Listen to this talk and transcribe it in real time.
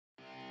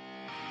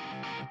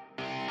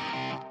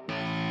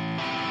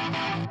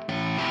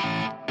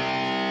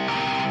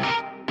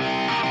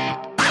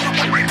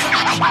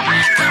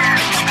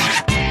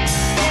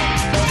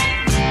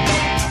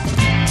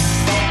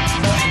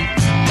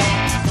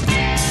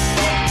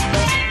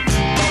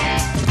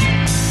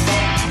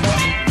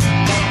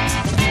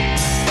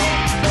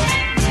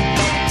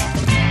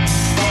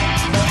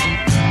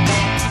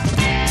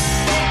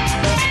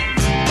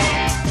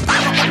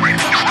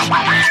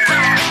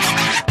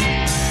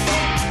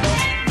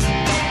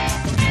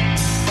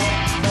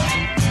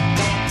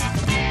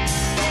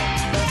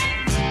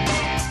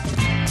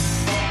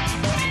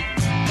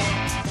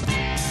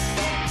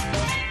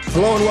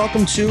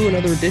welcome to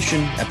another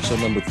edition, episode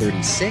number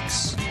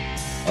 36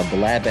 of the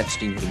Lab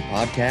Epstein Hitting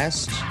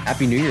Podcast.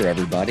 Happy New Year,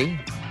 everybody.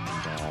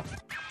 And,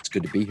 it's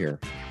good to be here.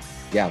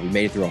 Yeah, we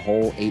made it through a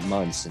whole 8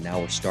 months, and now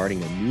we're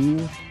starting a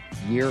new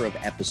year of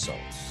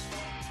episodes.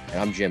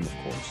 And I'm Jim, of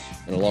course,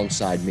 and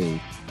alongside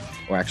me,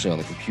 or actually on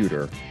the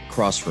computer,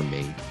 across from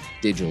me,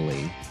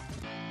 digitally,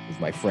 is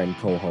my friend,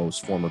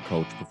 co-host, former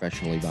coach,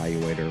 professional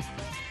evaluator,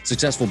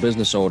 successful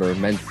business owner,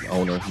 mentor.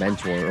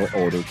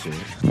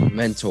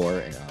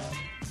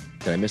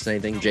 Did I miss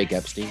anything? Jake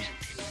Epstein.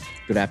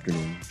 Good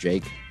afternoon,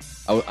 Jake.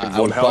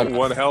 One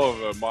hell of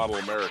a model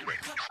American.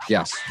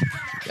 Yes.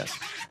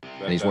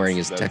 And he's wearing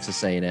his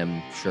Texas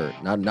A&M shirt,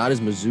 not his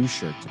Mizzou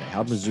shirt today.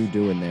 How'd Mizzou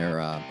do in their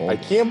bowl game? I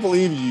can't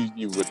believe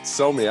you would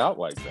sell me out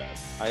like that.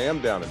 I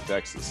am down in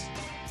Texas.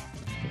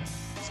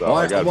 So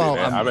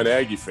I'm an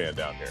Aggie fan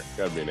down here.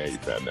 Got to be an Aggie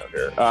fan down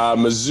here.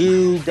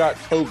 Mizzou got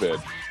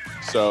COVID,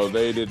 so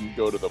they didn't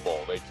go to the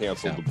bowl. They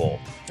canceled the bowl.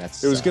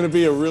 It was going to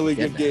be a really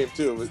good game,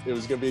 too. It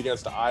was going to be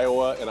against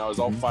Iowa, and I was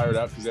all fired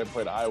up because they haven't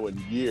played Iowa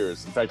in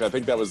years. In fact, I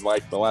think that was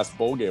like the last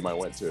bowl game I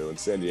went to in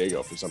San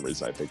Diego for some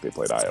reason. I think they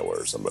played Iowa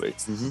or somebody.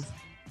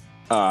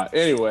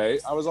 Anyway,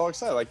 I was all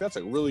excited. Like, that's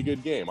a really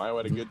good game.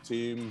 Iowa had a good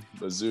team.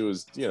 Mizzou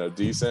is,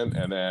 decent.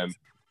 And then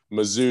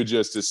Mizzou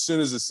just, as soon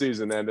as the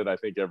season ended, I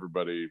think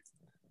everybody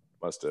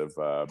must have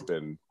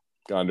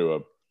gone to a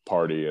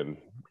party and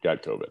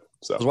got COVID.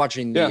 So I was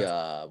watching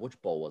the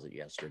which bowl was it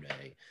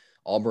yesterday?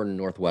 Auburn and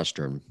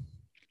Northwestern.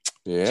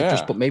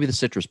 Yeah. Maybe the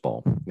Citrus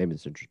Bowl. I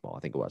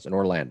think it was in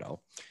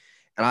Orlando.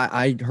 And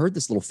I heard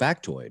this little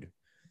factoid.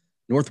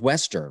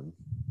 Northwestern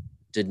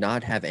did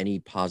not have any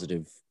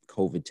positive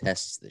COVID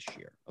tests this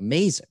year.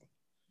 Amazing.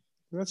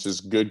 That's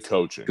just good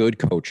coaching.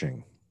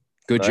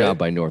 Good job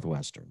by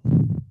Northwestern.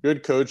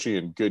 Good coaching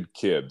and good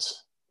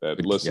kids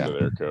that listen to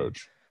their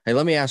coach. Hey,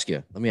 let me ask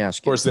you.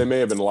 Of course, they may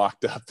have been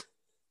locked up.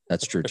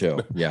 That's true too.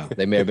 Yeah,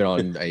 they may have been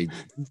on a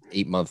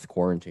 8-month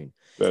quarantine.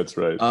 That's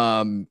right.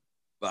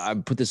 I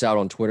put this out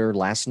on Twitter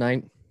last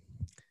night.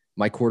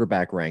 My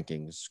quarterback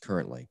rankings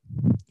currently: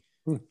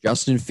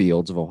 Justin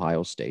Fields of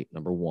Ohio State,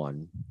 number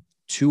 1.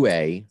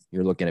 2A.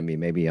 You're looking at me.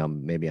 Maybe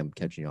I'm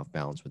catching you off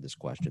balance with this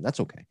question. That's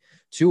okay.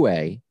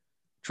 2A,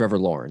 Trevor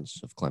Lawrence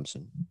of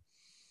Clemson,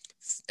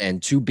 and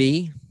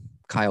 2B,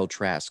 Kyle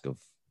Trask of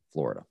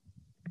Florida.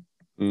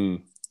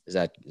 Is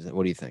that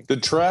what do you think?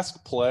 Did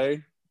Trask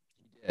play?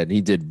 And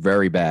he did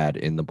very bad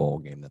in the bowl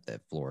game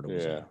that Florida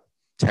was in.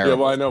 Terrible. Yeah,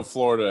 well, I know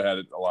Florida had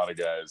a lot of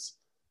guys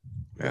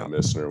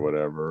missing or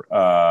whatever.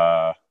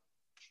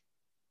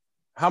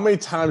 How many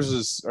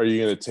times are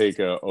you going to take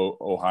a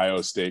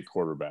Ohio State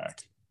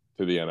quarterback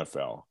to the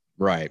NFL?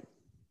 Right.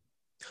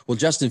 Well,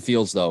 Justin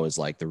Fields, though, is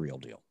like the real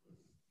deal.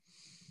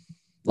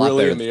 A lot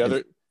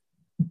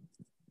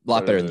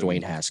better than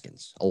Dwayne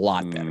Haskins. A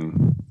lot better.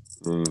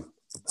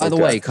 By the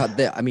way,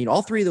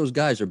 all three of those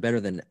guys are better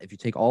than, if you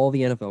take all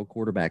the NFL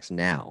quarterbacks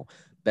now,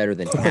 better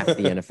than half the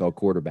NFL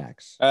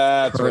quarterbacks.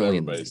 That's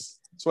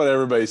what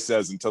everybody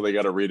says until they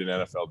got to read an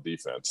NFL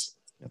defense.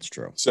 That's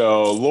true.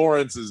 So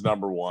Lawrence is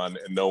number 1,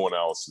 and no one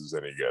else is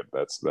any good.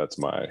 That's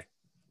my.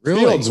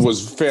 Really? Fields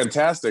was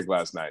fantastic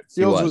last night.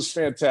 Fields was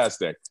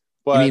fantastic.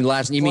 But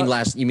you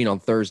mean on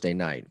Thursday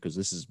night,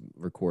 because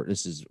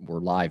we're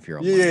live here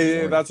on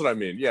Monday. That's what I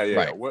mean. Yeah.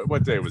 Right.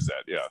 What day was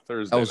that? Yeah,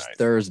 Thursday night. That was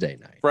Thursday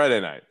night. Friday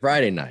night.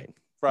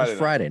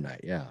 Friday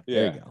night. Yeah.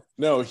 There you go.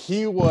 No,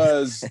 he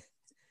was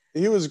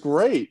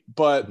great,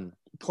 but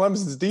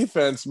Clemson's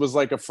defense was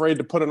like afraid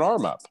to put an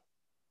arm up.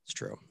 It's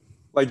true.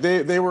 Like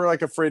they were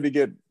like afraid to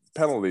get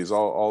penalties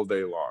all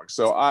day long.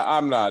 So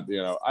I'm not,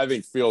 I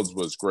think Fields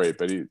was great,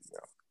 but he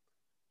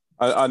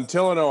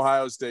until an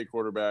Ohio State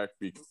quarterback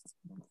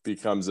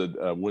becomes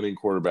a winning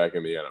quarterback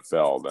in the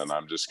NFL, then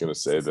I'm just going to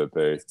say that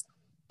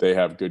they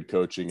have good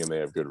coaching and they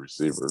have good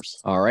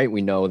receivers. All right.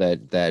 We know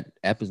that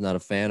Ep is not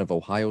a fan of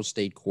Ohio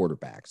State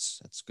quarterbacks.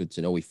 That's good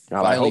to know. We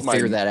finally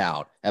figured that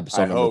out.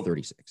 Episode number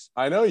 36.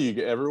 I know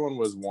everyone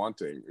was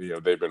wanting,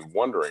 they've been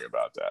wondering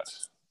about that.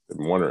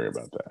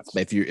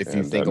 If you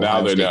think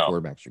Ohio State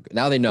quarterbacks are good.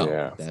 Now they know.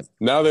 Yeah.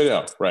 Now they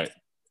know. Right.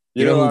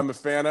 You know who I'm a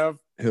fan of?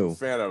 Who?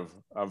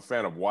 I'm a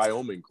fan of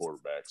Wyoming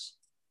quarterbacks.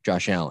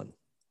 Josh Allen.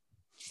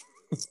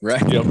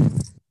 Right. Yep.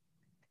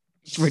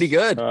 He's pretty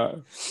good.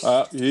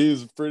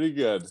 He's pretty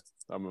good.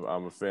 I'm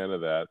a fan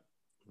of that.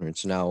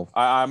 It's now.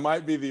 I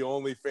might be the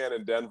only fan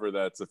in Denver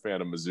that's a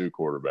fan of Mizzou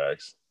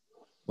quarterbacks.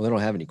 Well, they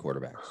don't have any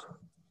quarterbacks.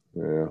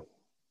 Yeah.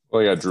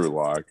 Well, you got Drew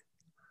Lock.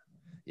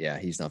 Yeah,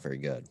 he's not very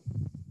good.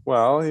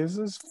 Well, he's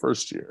his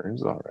first year.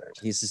 He's all right.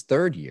 He's his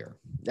third year.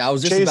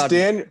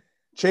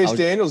 Chase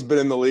Daniel's been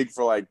in the league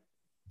for like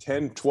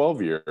 10,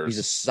 12 years. He's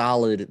a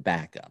solid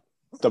backup.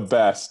 The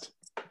best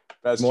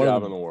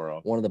job in the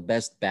world. One of the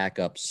best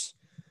backups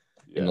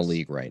in the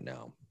league right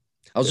now.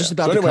 I was just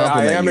about to compliment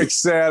I am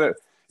excited.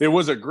 It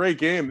was a great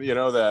game.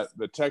 That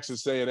the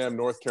Texas A&M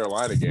North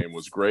Carolina game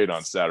was great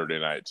on Saturday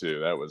night too.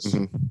 That was.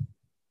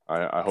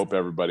 I hope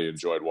everybody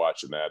enjoyed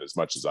watching that as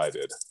much as I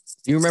did.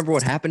 Do you remember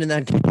what happened in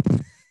that game?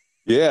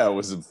 Yeah, it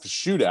was a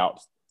shootout.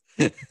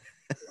 It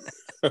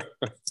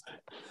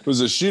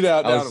was a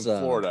shootout down in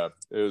Florida.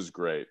 It was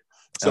great.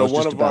 So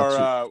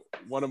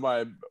one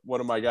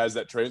of my guys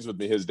that trains with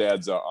me, his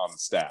dad's on the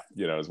staff,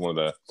 is one of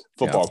the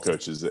football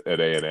coaches at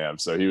A&M.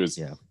 So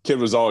kid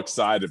was all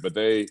excited, but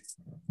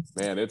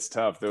it's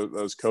tough.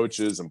 Those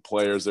coaches and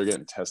players, they're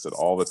getting tested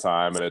all the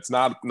time. And it's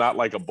not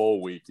like a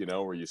bowl week,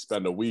 where you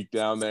spend a week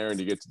down there and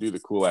you get to do the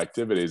cool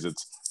activities.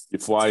 It's you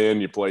fly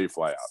in, you play, you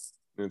fly out.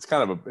 And it's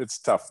it's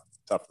tough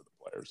for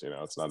the players.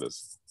 It's not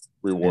as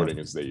rewarding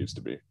as they used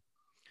to be.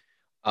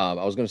 I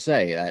was going to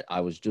say, I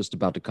was just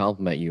about to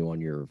compliment you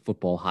on your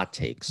football hot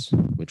takes,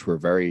 which were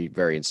very,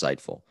 very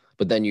insightful.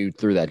 But then you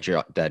threw that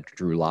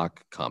Drew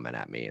Lock comment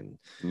at me, and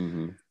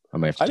I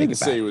might have to take it back. I didn't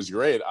say he was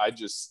great. I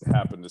just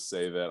happened to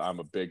say that I'm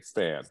a big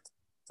fan.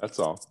 That's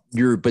all.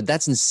 But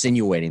that's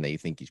insinuating that you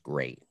think he's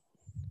great.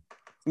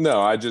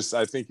 No, I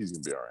think he's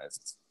going to be all right.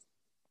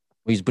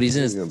 He's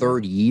in his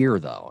third year,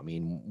 though. I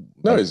mean,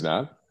 no, he's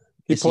not.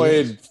 He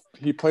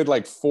played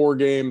like 4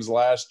 games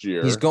last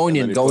year. He's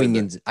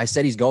I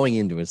said he's going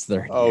into his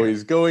third year. Oh,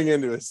 he's going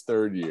into his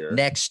third year.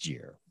 Next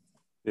year.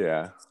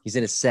 Yeah. He's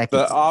in his second.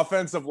 The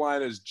offensive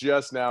line is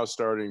just now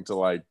starting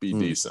to be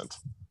decent.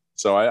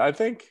 So I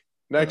think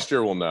next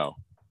year we'll know.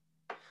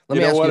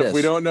 If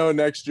we don't know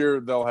next year,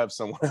 they'll have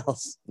someone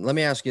else. Let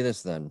me ask you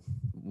this then.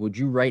 Would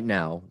you right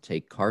now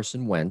take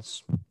Carson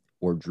Wentz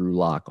or Drew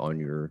Lock on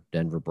your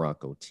Denver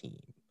Bronco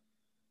team?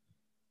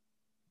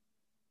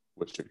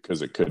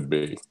 Because it could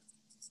be.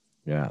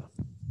 Yeah.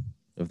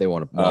 If they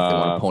want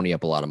to pony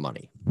up a lot of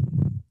money.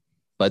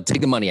 But take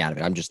the money out of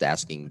it. I'm just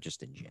asking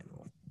just in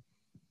general.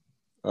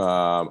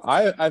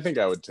 I think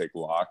I would take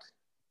Lock.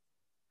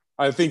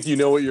 I think you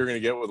know what you're going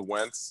to get with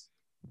Wentz.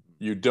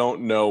 You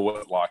don't know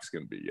what Lock's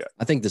going to be yet.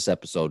 I think this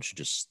episode should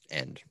just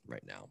end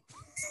right now.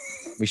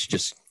 We should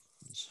just.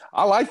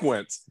 I like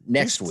Wentz.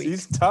 Next week.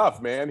 He's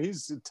tough, man.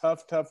 He's a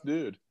tough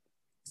dude.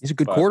 He's a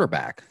good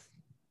quarterback.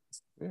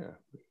 Yeah.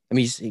 I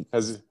mean,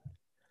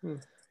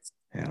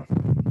 yeah.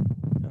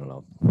 I don't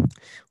know.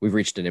 We've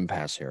reached an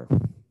impasse here.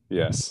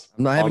 Yes.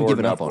 I haven't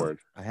given up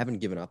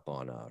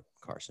on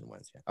Carson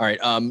Wentz yet. All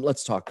right.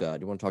 Let's talk. Do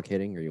you want to talk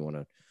hitting, or you want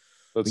to?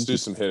 Let's do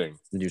some hitting.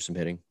 Do some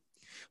hitting.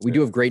 We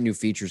do have great new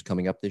features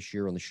coming up this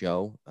year on the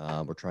show.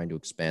 We're trying to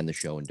expand the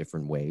show in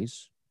different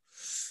ways.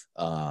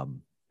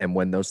 And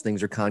when those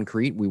things are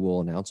concrete, we will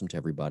announce them to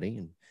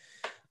everybody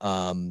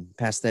and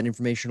pass that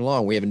information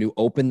along. We have a new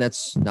open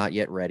that's not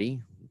yet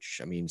ready, which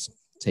it's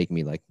taken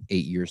me like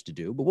 8 years to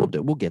do, but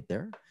we'll get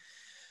there.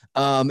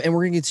 And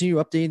we're going to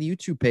continue updating the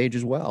YouTube page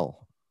as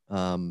well.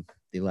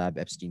 The Lab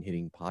Epstein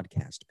Hitting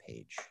podcast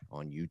page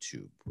on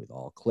YouTube with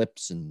all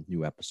clips and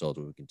new episodes.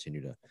 We will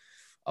continue to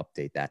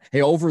update that.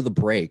 Hey, over the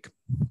break,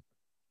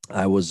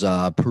 I was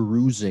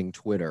perusing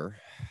Twitter.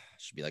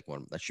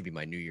 That should be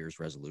my New Year's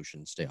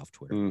resolution. Stay off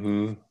Twitter.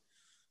 Mm-hmm.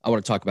 I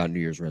want to talk about New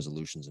Year's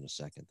resolutions in a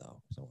second,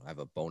 though. So I have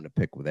a bone to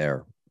pick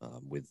there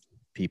with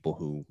people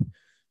who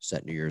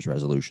set New Year's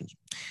resolutions.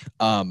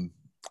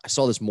 I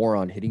saw this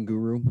moron hitting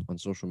guru on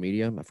social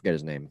media. I forget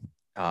his name.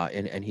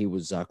 And he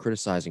was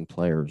criticizing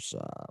players,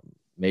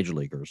 major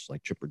leaguers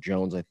like Chipper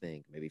Jones, I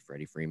think, maybe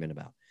Freddie Freeman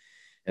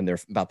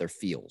about their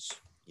feels,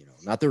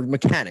 not their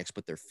mechanics,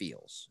 but their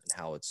feels and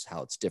how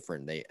it's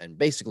different. And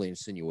basically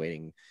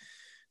insinuating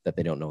that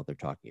they don't know what they're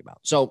talking about.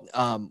 So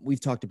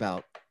we've talked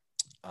about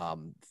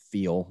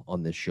feel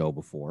on this show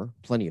before,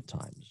 plenty of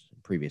times in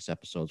previous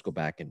episodes. Go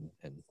back and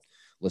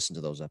listen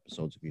to those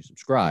episodes if you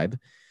subscribe.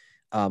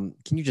 Can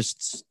you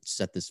just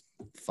set this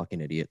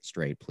fucking idiot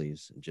straight,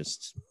 please? And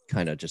just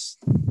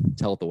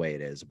tell it the way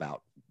it is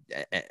about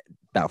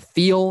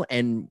feel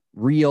and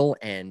real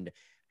and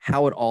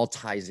how it all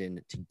ties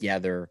in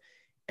together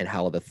and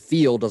how the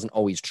feel doesn't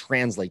always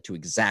translate to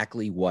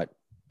exactly what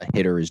a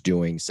hitter is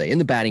doing, say in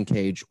the batting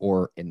cage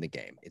or in the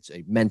game. It's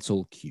a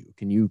mental cue.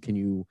 Can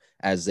you,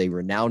 as a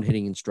renowned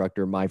hitting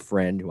instructor, my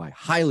friend who I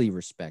highly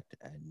respect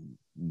and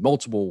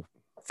multiple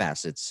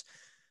facets,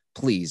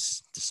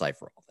 please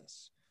decipher all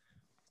this?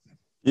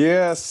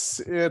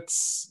 Yes,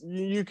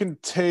 you can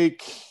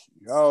take,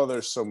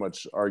 there's so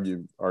much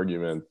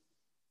argument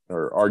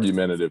or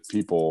argumentative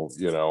people,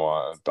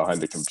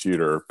 behind the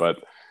computer, but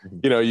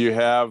you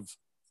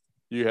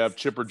have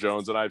Chipper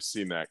Jones, and I've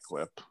seen that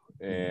clip,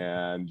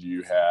 and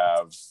you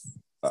have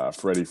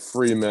Freddie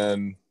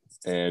Freeman,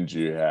 and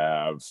you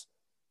have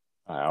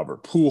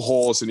Albert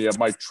Pujols, and you have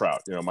Mike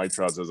Trout. Mike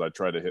Trout says, I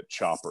try to hit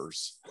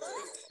choppers.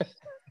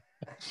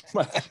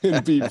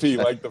 MVP,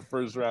 like the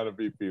first round of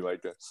MVP,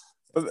 like that.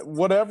 But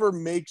whatever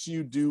makes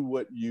you do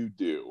what you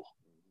do,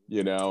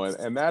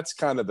 and that's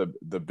kind of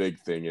the big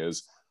thing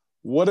is,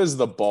 what is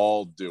the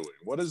ball doing?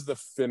 What is the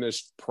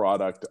finished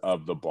product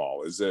of the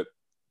ball? Is it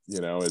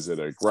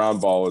a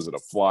ground ball? Is it a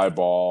fly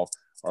ball?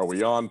 Are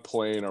we on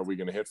plane? Are we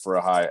going to hit for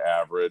a high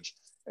average?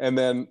 And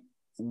then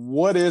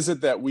what is it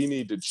that we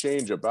need to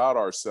change about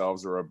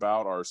ourselves or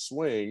about our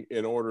swing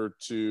in order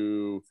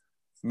to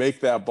make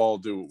that ball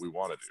do what we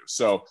want to do?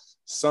 So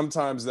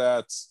sometimes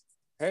that's,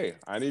 hey,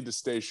 I need to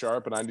stay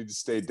sharp and I need to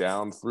stay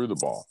down through the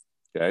ball.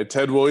 Okay.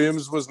 Ted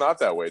Williams was not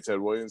that way. Ted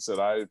Williams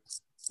said,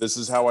 this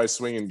is how I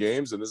swing in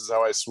games, and this is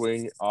how I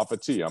swing off a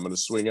tee. I'm going to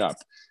swing up.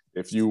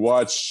 If you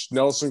watch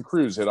Nelson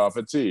Cruz hit off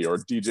a tee or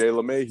DJ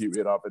LeMahieu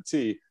hit off a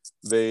tee,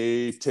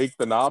 they take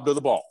the knob to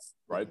the ball,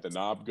 right? The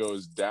knob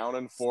goes down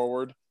and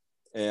forward,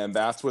 and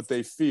that's what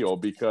they feel,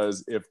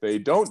 because if they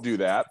don't do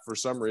that, for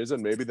some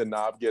reason, maybe the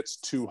knob gets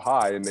too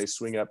high and they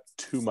swing up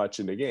too much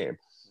in the game.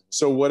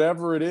 So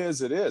whatever it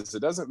is, it is.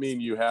 It doesn't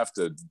mean you have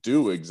to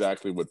do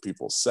exactly what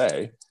people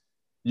say.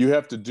 You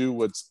have to do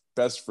what's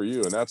best for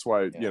you. And that's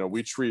why,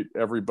 we treat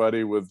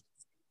everybody with,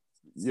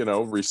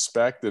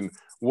 respect. And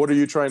what are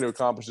you trying to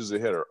accomplish as a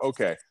hitter?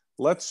 Okay,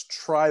 let's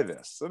try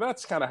this. So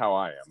that's kind of how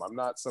I am. I'm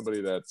not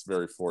somebody that's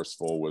very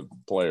forceful with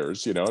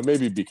players, and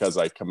maybe because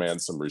I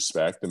command some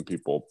respect and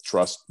people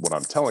trust what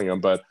I'm telling them,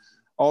 but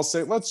I'll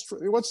say, what's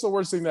the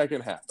worst thing that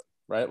can happen,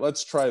 right?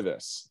 Let's try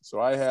this. So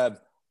I had,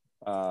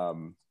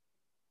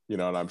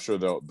 and I'm sure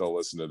they'll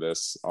listen to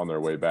this on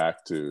their way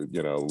back to,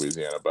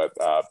 Louisiana, but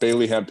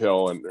Bailey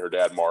Hemphill and her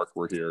dad, Mark,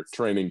 were here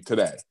training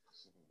today.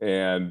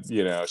 And,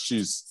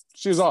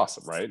 she's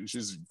awesome, right? And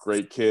she's a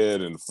great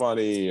kid and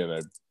funny and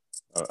an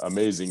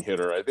amazing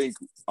hitter. I think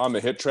on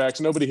the hit tracks,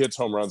 nobody hits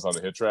home runs on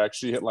the hit track.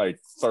 She hit like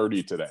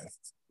 30 today,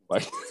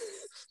 like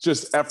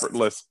just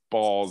effortless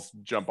balls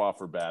jump off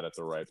her bat at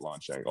the right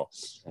launch angle.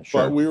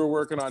 Sure. But we were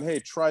working on, hey,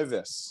 try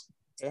this.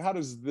 Hey, how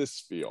does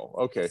this feel?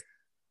 Okay.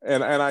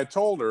 And I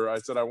told her, I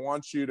said, I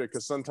want you to,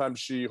 because sometimes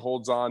she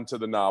holds on to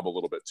the knob a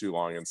little bit too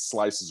long and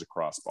slices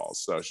across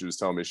balls. So she was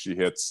telling me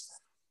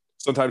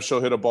sometimes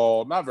she'll hit a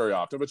ball, not very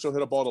often, but she'll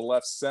hit a ball to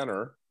left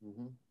center.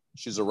 Mm-hmm.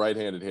 She's a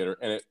right-handed hitter,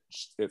 and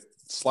it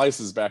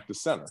slices back to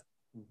center.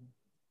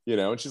 Mm-hmm.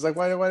 And she's like,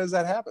 why does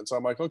that happen? So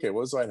I'm like, okay,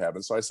 what does that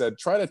happen? So I said,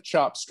 try to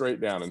chop straight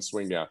down and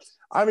swing down.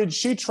 I mean,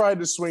 she tried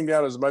to swing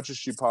down as much as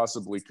she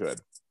possibly could,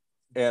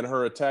 and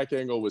her attack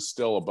angle was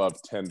still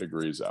above 10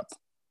 degrees up.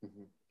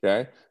 Mm-hmm.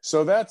 Okay.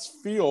 So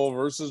that's feel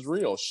versus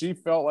real. She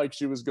felt like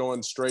she was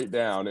going straight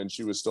down and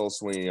she was still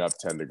swinging up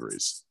 10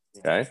 degrees.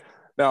 Okay.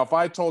 Now, if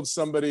I told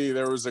somebody,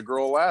 there was a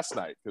girl last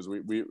night, because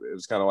it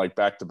was kind of like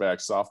back-to-back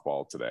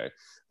softball today.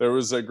 There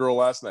was a girl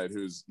last night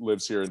who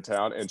lives here in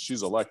town, and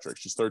she's electric.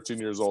 She's 13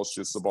 years old.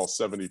 She hits the ball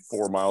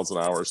 74 miles an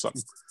hour or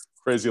something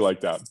crazy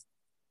like that.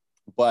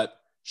 But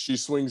she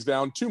swings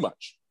down too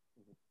much.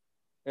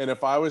 And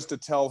if I was to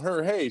tell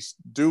her, hey,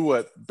 do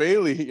what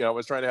Bailey, I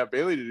was trying to have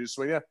Bailey to do,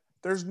 swing down,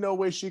 there's no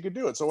way she could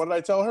do it. So what did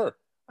I tell her?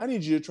 I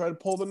need you to try to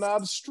pull the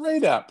knob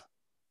straight up.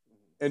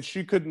 And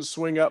she couldn't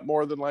swing up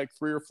more than like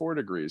 3 or 4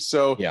 degrees.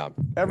 So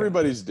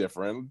everybody's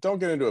different. Don't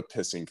get into a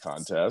pissing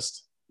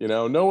contest.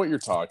 Know what you're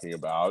talking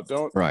about.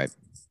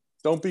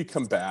 Don't be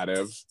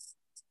combative.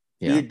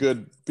 Yeah.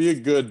 Be a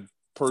good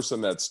person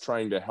that's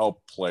trying to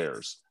help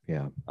players.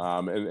 Yeah.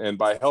 And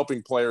by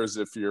helping players,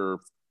 if you're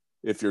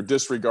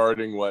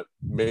disregarding what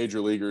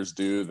major leaguers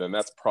do, then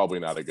that's probably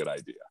not a good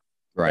idea.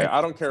 Right. I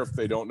don't care if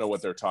they don't know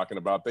what they're talking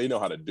about. They know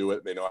how to do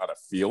it. They know how to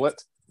feel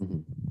it. Mm-hmm.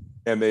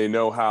 And they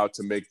know how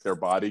to make their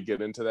body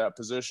get into that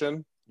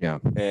position. Yeah.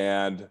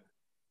 And,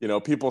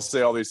 people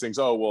say all these things.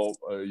 Oh,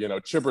 well,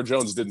 Chipper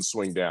Jones didn't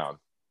swing down.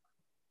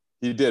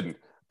 He didn't.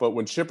 But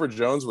when Chipper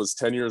Jones was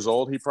 10 years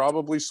old, he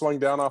probably swung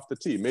down off the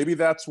tee. Maybe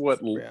that's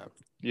what,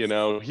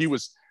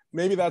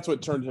 maybe that's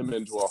what turned him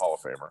into a Hall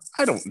of Famer.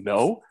 I don't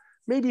know.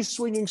 Maybe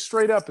swinging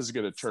straight up is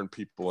going to turn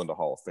people into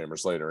Hall of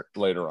Famers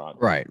later on.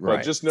 Right.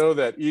 But just know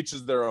that each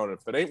is their own.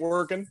 If it ain't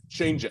working,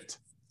 change it.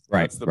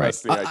 Right. That's the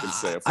best thing I can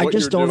say. If I what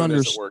just you're don't doing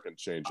isn't working,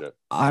 change it.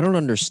 I don't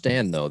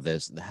understand, though,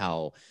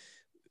 how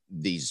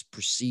these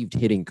perceived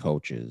hitting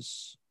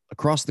coaches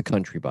across the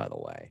country, by the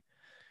way,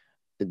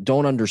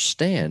 don't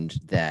understand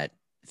that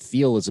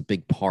feel is a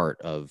big part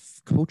of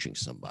coaching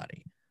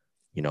somebody.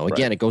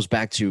 Again, It goes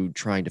back to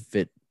trying to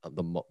fit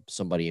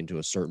somebody into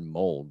a certain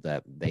mold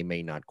that they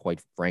may not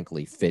quite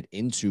frankly fit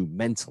into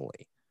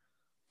mentally.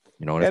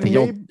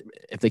 And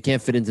if they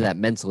can't fit into that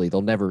mentally,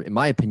 they'll never, in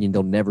my opinion,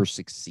 they'll never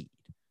succeed.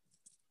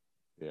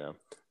 Yeah.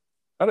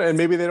 And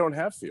maybe they don't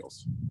have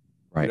feels.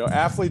 Right.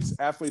 Athletes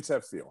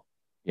have feel.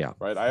 Yeah.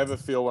 Right. I have a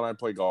feel when I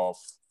play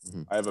golf.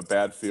 Mm-hmm. I have a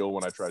bad feel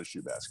when I try to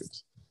shoot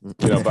baskets.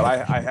 But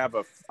I have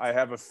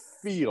a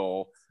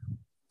feel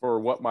for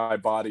what my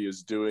body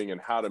is doing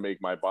and how to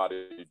make my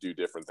body do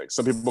different things.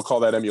 Some people call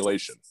that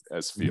emulation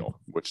as feel,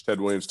 which Ted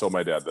Williams told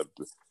my dad that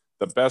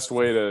the best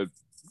way to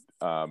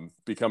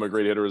become a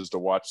great hitter is to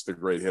watch the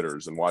great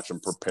hitters and watch them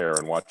prepare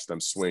and watch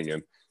them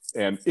swing.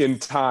 And in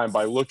time,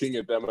 by looking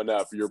at them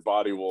enough, your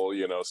body will,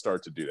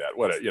 start to do that.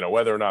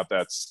 Whether or not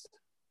that's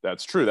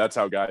true. That's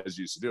how guys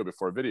used to do it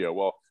before video.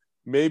 Well,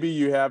 maybe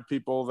you have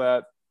people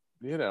that,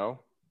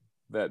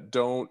 that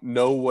don't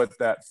know what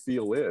that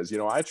feel is.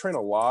 I train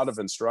a lot of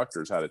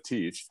instructors how to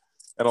teach,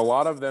 and a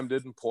lot of them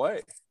didn't play.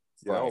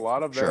 A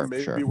lot of them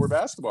maybe were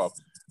basketball,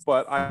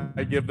 but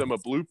I give them a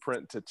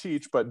blueprint to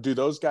teach. But do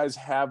those guys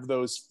have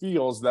those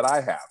feels that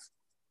I have,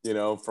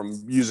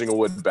 from using a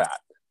wood bat?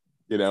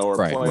 Or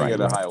playing at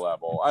a high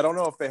level. I don't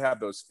know if they have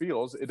those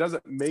feels. It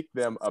doesn't make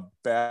them a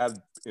bad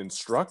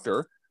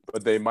instructor,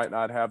 but they might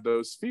not have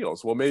those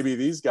feels. Well, maybe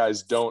these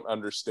guys don't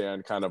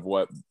understand kind of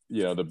what,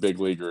 the big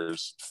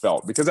leaguers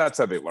felt, because that's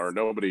how they learn.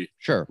 Nobody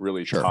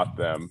really taught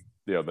them,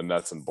 the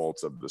nuts and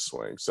bolts of the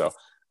swing. So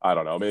I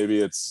don't know,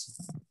 maybe it's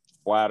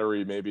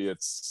flattery, maybe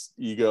it's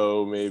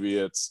ego, maybe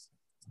it's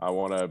I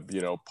want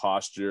to,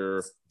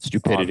 posture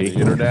stupidity on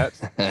the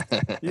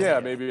internet. Yeah,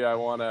 maybe I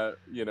want to,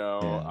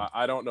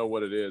 I don't know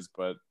what it is,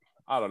 but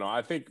I don't know.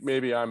 I think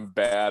maybe I'm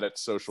bad at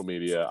social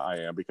media. I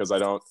am, because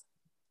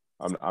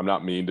I'm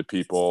not mean to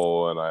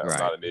people, and I'm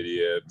not an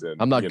idiot.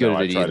 And I'm not good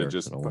at it either.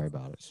 Just don't worry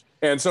about it.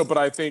 And so, but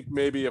I think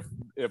maybe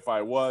if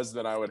I was,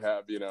 then I would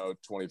have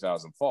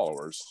 20,000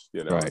 followers,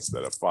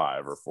 instead of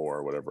 5 or 4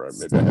 or whatever.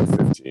 Maybe I have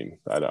 15.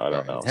 I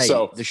don't know. Hey,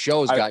 so the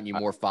show has gotten you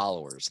more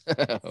followers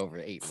over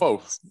 8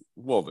 months.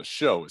 Well, the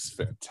show is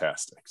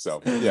fantastic.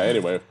 So yeah.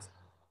 Anyway,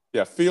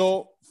 yeah.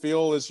 Feel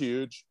is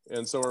huge,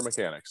 and so are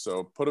mechanics.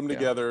 So put them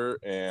together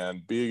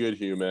and be a good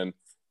human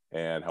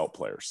and help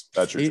players.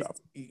 That's your job.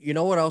 You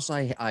know what else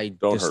I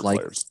don't dislike?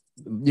 Hurt players.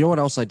 You know what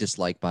else I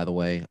dislike, by the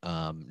way?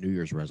 New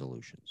Year's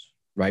resolutions,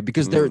 right?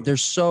 Because they're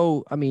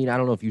so. I mean, I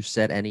don't know if you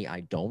set any.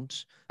 I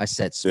don't. I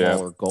set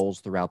smaller goals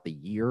throughout the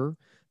year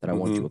that I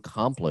want to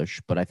accomplish.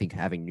 But I think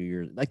having New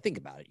Year's, think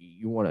about it.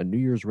 You want a New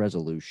Year's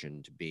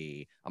resolution to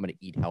be, I'm going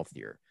to eat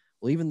healthier.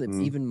 Well,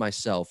 even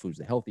myself, who's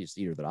the healthiest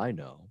eater that I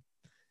know,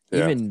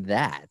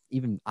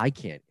 even I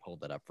can't hold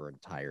that up for an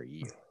entire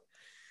year.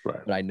 Right.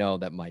 But I know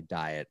that my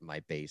diet,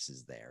 my base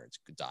is there. It's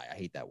good diet. I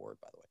hate that word,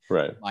 by the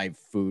way. Right. My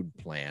food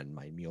plan,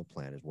 my meal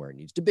plan is where it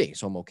needs to be.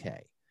 So I'm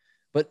okay.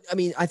 But I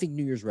mean, I think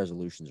New Year's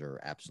resolutions are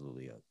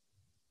absolutely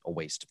a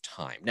waste of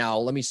time. Now,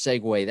 let me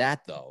segue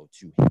that, though,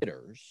 to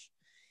hitters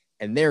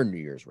and their New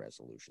Year's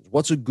resolutions.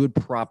 What's a good,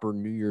 proper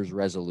New Year's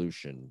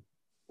resolution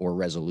or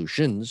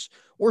resolutions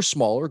or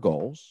smaller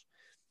goals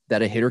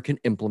that a hitter can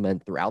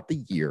implement throughout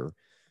the year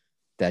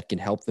that can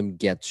help them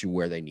get to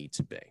where they need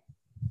to be?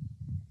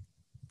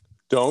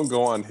 Don't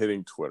go on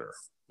hitting Twitter.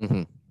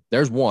 Mm-hmm.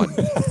 There's one.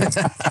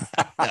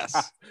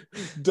 Yes.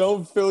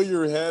 Don't fill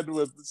your head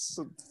with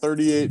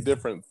 38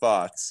 different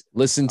thoughts.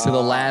 Listen to the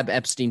Lab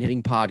Epstein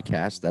Hitting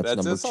Podcast. That's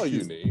number 2. That's all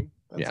you need.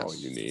 That's all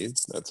you need.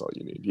 That's all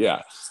you need.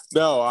 Yeah.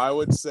 No, I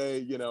would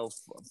say,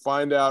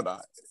 find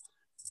out.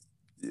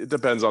 It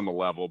depends on the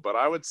level, but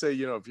I would say,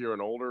 if you're an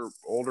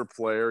older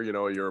player,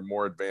 you're a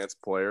more advanced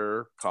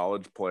player,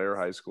 college player,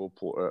 high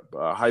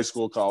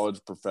school, college,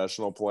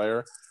 professional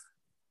player,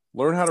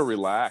 learn how to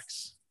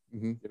relax.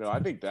 Mm-hmm. I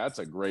think that's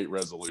a great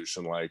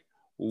resolution. Like,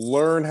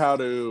 learn how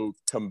to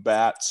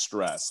combat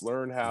stress,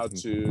 learn how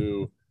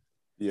to,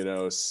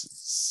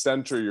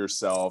 center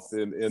yourself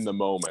in the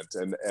moment,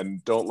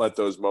 and don't let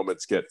those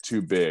moments get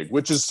too big,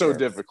 which is so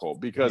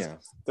difficult, because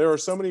there are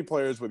so many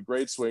players with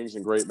great swings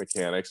and great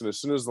mechanics. And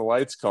as soon as the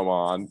lights come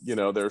on,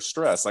 they're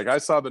stressed. Like, I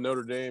saw the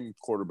Notre Dame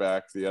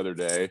quarterback the other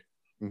day.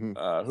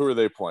 Mm-hmm. Who are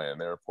they playing?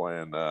 They were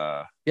playing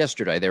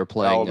yesterday. They were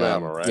playing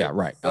Alabama, right? Yeah,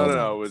 right.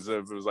 No.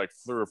 It was like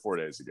 3 or 4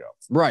 days ago.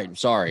 Right.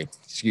 Sorry.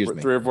 Excuse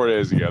me. 3 or 4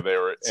 days ago, they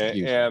were,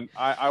 and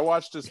I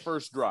watched his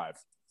first drive,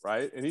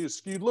 right? And you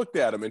looked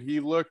at him, and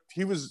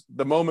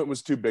the moment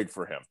was too big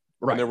for him.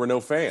 Right. And there were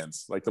no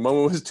fans. Like, the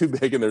moment was too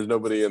big, and there's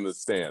nobody in the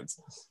stands.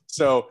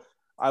 So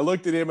I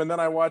looked at him, and then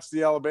I watched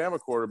the Alabama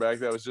quarterback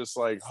that was just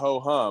like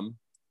ho hum,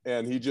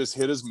 and he just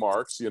hit his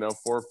marks. 4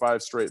 or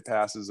 5 straight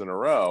passes in a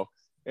row.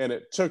 And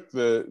it took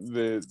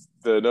the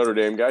Notre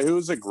Dame guy, who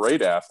was a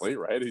great athlete,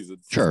 right? He's a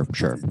sure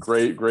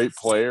great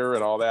player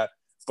and all that.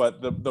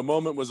 But the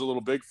moment was a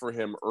little big for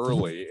him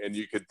early, and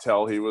you could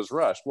tell he was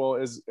rushed. Well,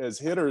 as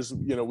hitters,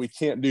 we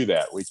can't do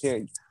that. We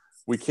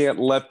can't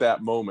let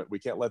that moment. We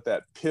can't let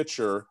that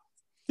pitcher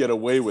get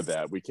away with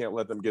that. We can't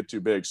let them get too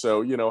big.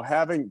 So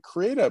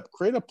create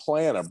a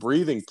plan, a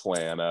breathing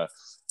plan, a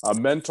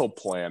mental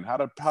plan, how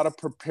to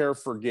prepare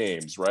for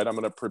games. Right? I'm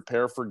going to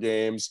prepare for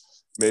games.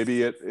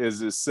 Maybe it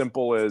is as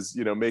simple as,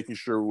 making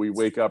sure we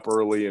wake up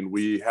early and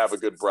we have a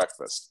good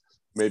breakfast.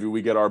 Maybe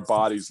we get our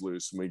bodies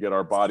loose and we get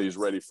our bodies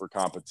ready for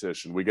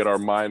competition. We get our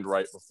mind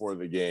right before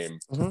the game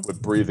with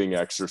breathing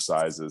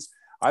exercises.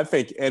 I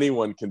think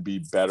anyone can be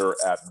better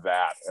at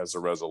that as a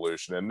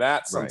resolution. And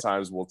that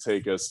sometimes will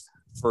take us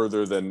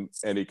further than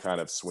any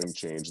kind of swing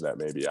change that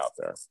may be out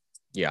there.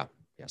 Yeah.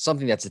 Yeah,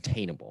 something that's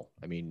attainable.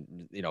 I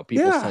mean,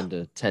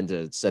 people tend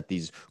to set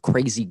these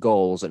crazy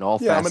goals in all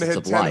facets of life.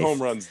 I'm going to hit 10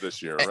 home runs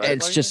this year, right? And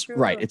it's just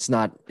right. It's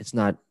not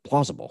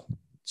plausible.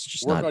 It's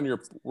just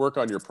work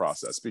on your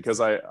process,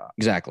 because I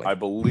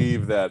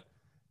believe that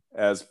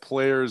as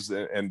players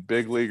and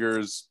big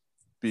leaguers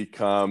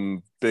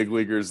become big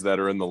leaguers that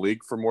are in the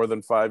league for more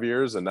than 5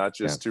 years and not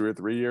just 2 or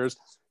 3 years,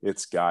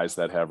 it's guys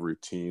that have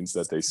routines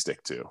that they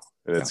stick to.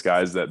 And it's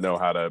guys that know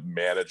how to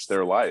manage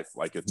their life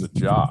like it's a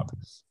job.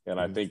 And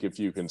I think if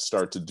you can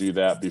start to do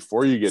that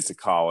before you get to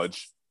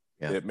college,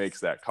 it makes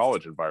that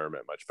college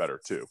environment much better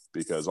too,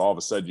 because all of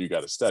a sudden you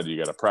got to study, you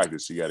got to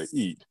practice, you got to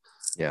eat,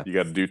 you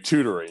got to do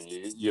tutoring,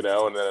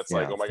 and then it's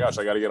like, oh my gosh,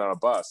 I got to get on a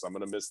bus. I'm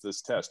going to miss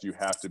this test. You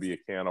have to be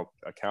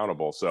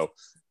accountable. So,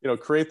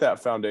 create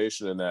that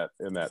foundation in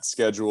that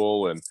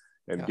schedule and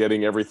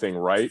getting everything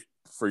right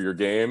for your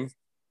game.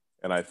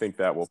 And I think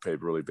that will pay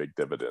really big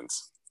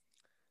dividends.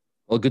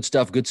 Well, good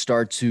stuff. Good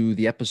start to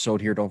the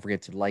episode here. Don't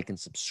forget to like and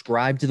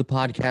subscribe to the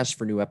podcast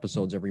for new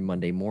episodes every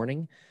Monday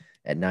morning.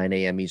 at 9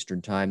 a.m.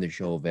 Eastern Time. The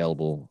show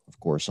available, of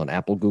course, on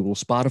Apple, Google,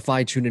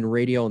 Spotify, TuneIn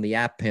Radio, and the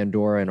app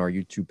Pandora, and our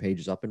YouTube page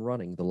is up and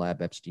running, the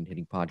Lab Epstein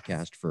Hitting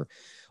Podcast, for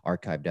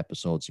archived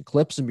episodes and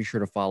clips. And be sure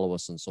to follow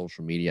us on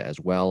social media as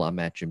well. I'm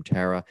at Jim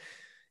Tara.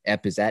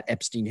 Ep is at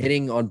Epstein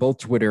Hitting on both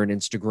Twitter and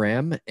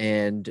Instagram.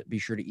 And be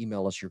sure to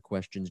email us your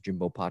questions,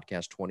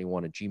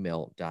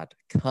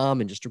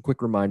 jimbopodcast21@gmail.com. And just a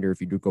quick reminder,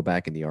 if you do go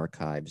back in the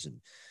archives and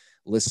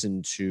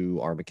listen to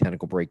our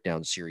Mechanical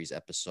Breakdown series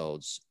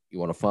episodes, you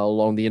want to follow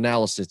along the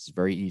analysis, it's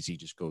very easy.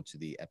 Just go to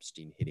the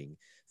Epstein Hitting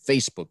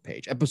Facebook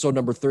page. Episode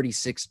number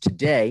 36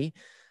 today.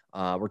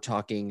 We're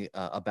talking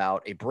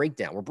about a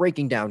breakdown. We're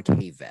breaking down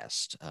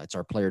K-Vest. It's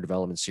our player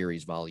development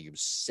series, volume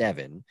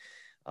 7.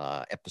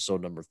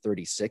 Episode number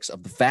 36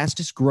 of the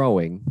fastest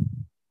growing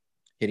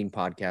hitting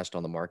podcast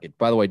on the market.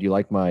 By the way, do you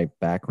like my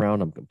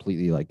background? I'm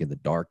completely like in the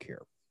dark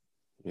here.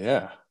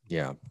 Yeah.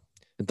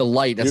 The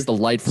light, that's the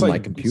light from my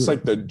computer. It's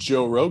like the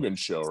Joe Rogan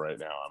show right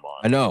now I'm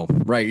on. I know,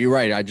 right? You're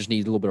right. I just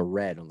need a little bit of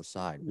red on the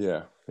side.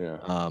 Yeah.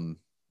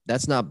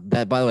 That's not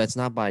that, by the way, that's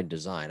not by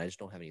design. I just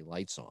don't have any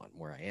lights on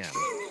where I am.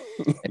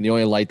 And the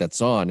only light that's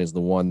on is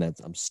the one that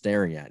I'm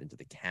staring at into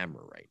the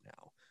camera right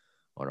now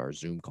on our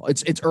Zoom call.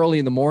 It's early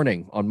in the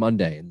morning on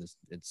Monday, and it's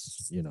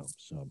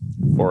so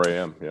 4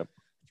 a.m. Yep.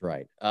 That's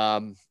right.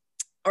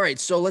 All right,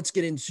 so let's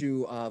get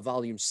into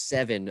volume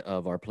 7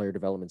 of our player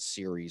development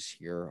series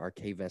here, our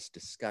K-Vest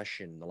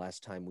discussion. The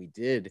last time we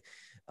did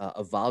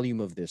a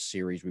volume of this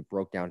series, we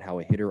broke down how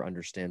a hitter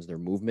understands their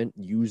movement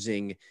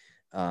using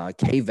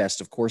K-Vest.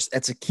 Of course,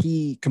 that's a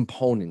key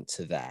component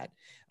to that.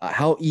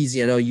 How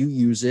easy, I know you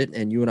use it,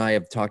 and you and I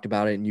have talked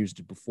about it and used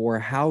it before.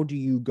 How do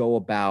you go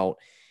about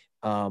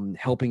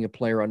helping a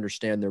player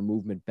understand their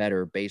movement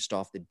better based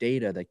off the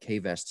data that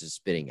K-Vest is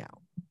spitting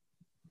out?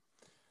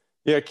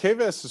 Yeah,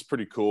 K-Vest is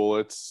pretty cool.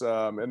 It's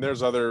and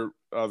there's other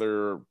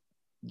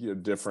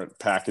different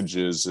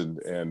packages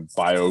and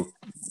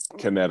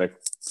biokinetic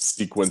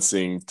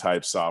sequencing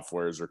type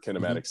softwares or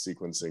kinematic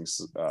sequencing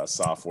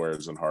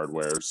softwares and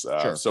hardwares.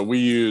 Sure. So we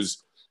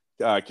use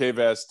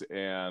K-Vest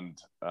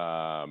and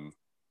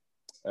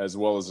as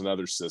well as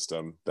another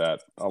system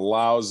that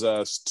allows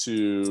us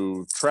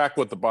to track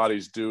what the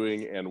body's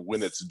doing and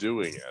when it's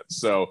doing it.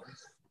 So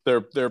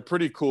they're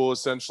pretty cool.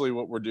 Essentially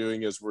what we're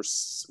doing is we're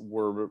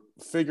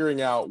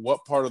figuring out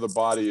what part of the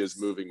body is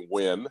moving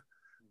when,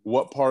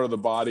 what part of the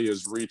body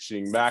is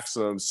reaching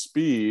maximum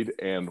speed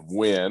and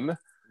when,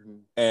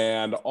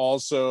 and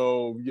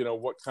also,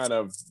 what kind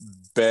of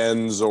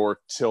bends or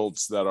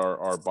tilts that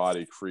our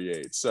body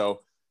creates.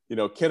 So,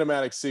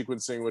 kinematic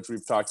sequencing, which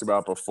we've talked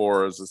about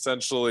before, is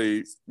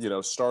essentially,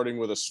 starting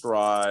with a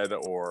stride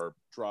or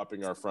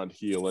dropping our front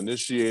heel,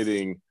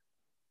 initiating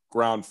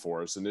ground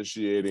force,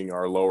 initiating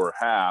our lower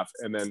half,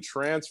 and then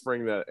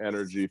transferring that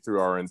energy through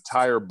our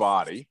entire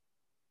body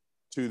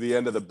to the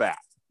end of the bat.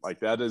 Like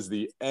that is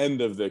the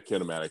end of the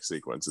kinematic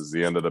sequence, is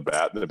the end of the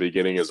bat. And the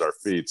beginning is our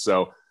feet.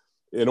 So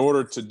in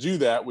order to do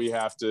that, we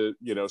have to,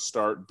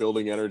 start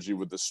building energy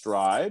with the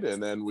stride.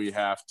 And then we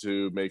have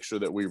to make sure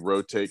that we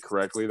rotate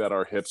correctly, that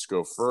our hips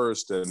go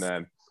first, and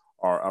then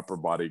our upper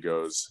body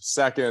goes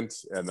second,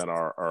 and then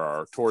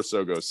our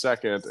torso goes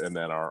second, and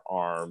then our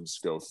arms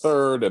go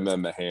third, and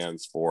then the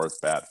hands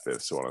fourth, bat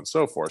fifth, so on and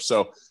so forth.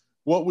 So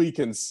what we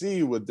can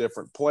see with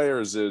different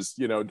players is,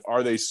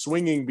 are they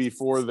swinging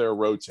before they're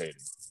rotating,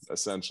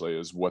 essentially,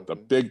 is what the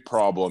big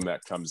problem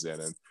that comes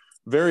in. And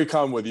very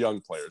common with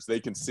young players.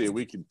 They can see it.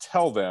 We can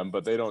tell them,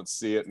 but they don't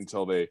see it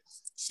until they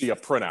see a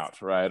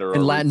printout, right? Or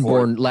and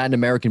Latin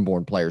American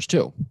born players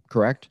too,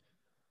 correct?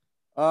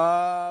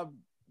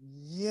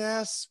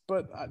 Yes,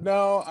 but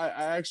no,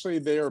 I actually,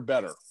 they are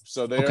better.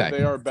 So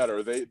they are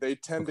better. They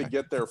tend to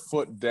get their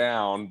foot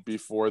down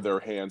before their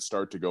hands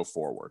start to go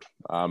forward.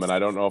 And I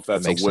don't know if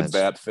that's a wood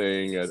bat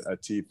thing, a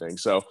tee thing.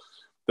 So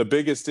the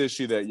biggest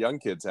issue that young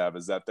kids have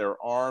is that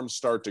their arms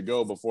start to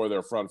go before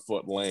their front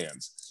foot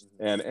lands.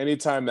 And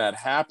anytime that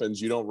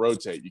happens, you don't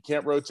rotate. You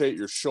can't rotate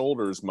your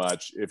shoulders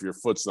much if your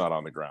foot's not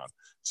on the ground.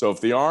 So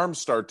if the arms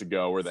start to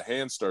go or the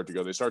hands start to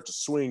go, they start to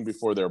swing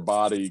before their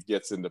body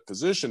gets into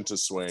position to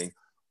swing.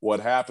 What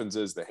happens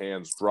is the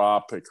hands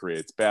drop, it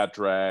creates bat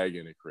drag,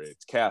 and it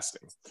creates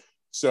casting.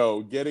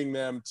 So getting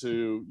them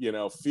to,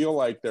 feel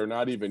like they're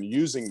not even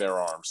using their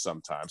arms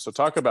sometimes. So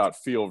talk about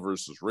feel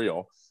versus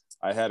real.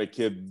 I had a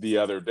kid the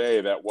other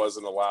day that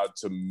wasn't allowed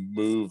to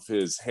move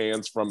his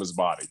hands from his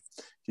body.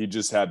 He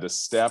just had to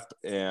step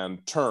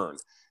and turn.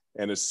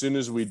 And as soon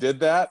as we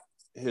did that,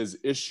 his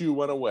issue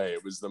went away.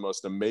 It was the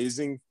most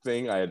amazing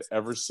thing I had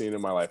ever seen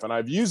in my life. And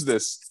I've used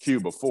this cue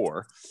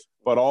before,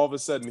 but all of a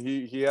sudden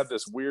he had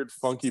this weird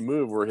funky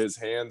move where his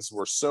hands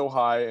were so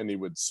high and he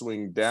would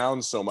swing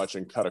down so much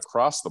and cut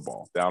across the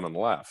ball, down and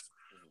left,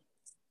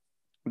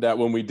 that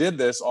when we did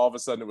this, all of a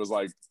sudden it was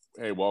like,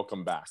 hey,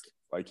 welcome back.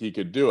 Like he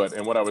could do it.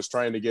 And what I was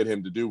trying to get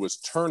him to do was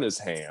turn his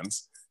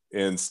hands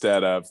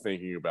instead of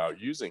thinking about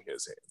using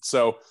his hands.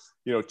 So,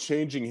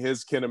 changing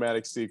his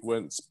kinematic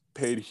sequence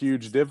paid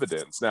huge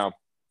dividends. Now,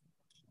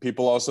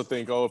 people also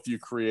think, if you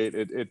create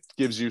it, it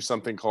gives you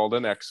something called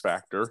an X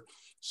factor.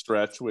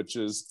 stretch, which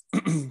is,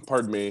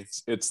 pardon me,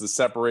 it's the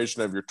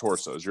separation of your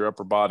torsos, your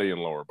upper body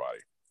and lower body.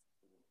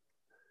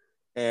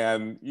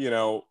 And,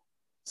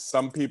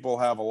 some people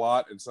have a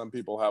lot and some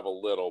people have a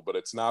little, but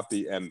it's not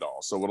the end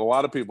all. So what a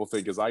lot of people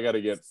think is I got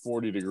to get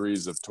 40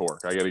 degrees of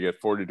torque. I got to get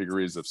 40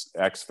 degrees of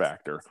X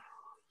factor.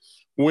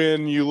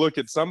 When you look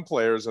at some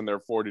players and they're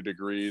 40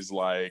 degrees,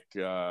 like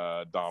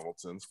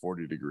Donaldson's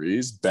 40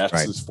 degrees,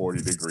 Betts is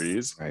 40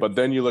 degrees. Right. But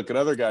then you look at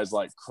other guys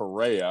like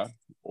Correa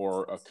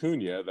or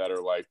Acuna that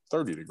are like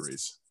 30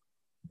 degrees.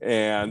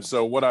 And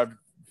so what I've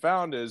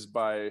found is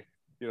by,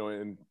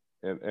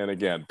 and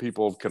again,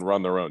 people can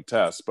run their own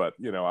tests, but,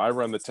 I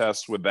run the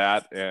test with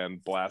that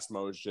and blast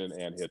motion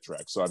and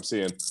HitTrax. So I'm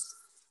seeing,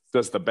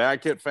 does the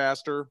bat get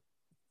faster?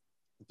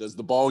 Does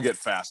the ball get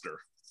faster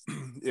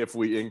if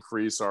we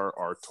increase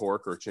our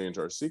torque or change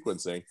our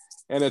sequencing?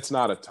 And it's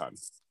not a ton,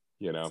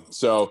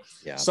 So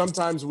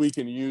sometimes we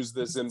can use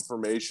this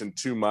information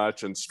too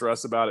much and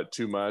stress about it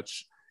too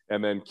much.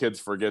 And then kids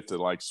forget to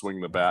like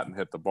swing the bat and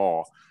hit the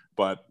ball.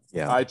 But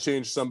I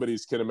changed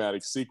somebody's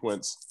kinematic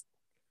sequence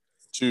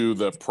to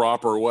the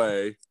proper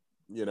way,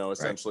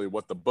 essentially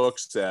what the book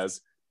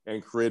says,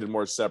 and created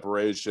more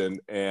separation,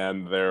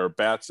 and their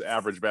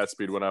average bat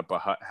speed went up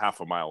half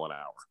a mile an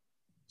hour.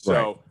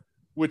 So,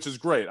 which is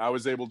great. I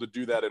was able to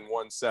do that in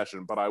one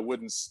session, but I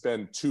wouldn't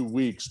spend 2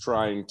 weeks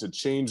trying to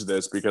change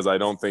this because I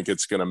don't think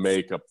it's going to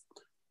make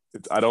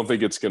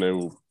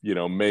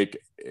make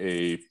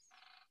a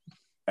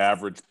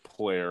average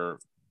player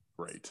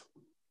great.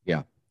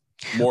 Yeah.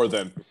 More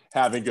than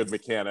having good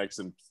mechanics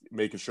and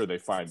making sure they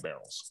find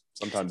barrels.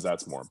 Sometimes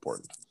that's more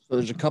important. So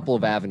there's a couple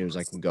of avenues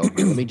I can go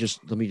here. Let me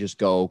just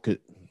go. 'Cause,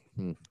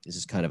 this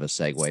is kind of a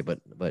segue,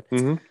 but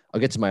I'll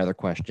get to my other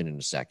question in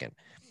a second.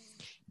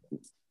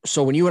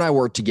 So when you and I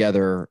worked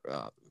together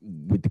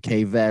with the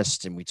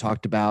K-Vest and we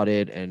talked about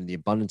it and the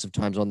abundance of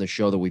times on the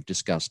show that we've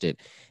discussed it,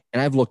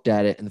 and I've looked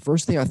at it, and the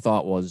first thing I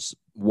thought was,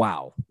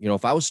 wow,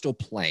 if I was still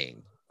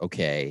playing,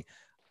 okay,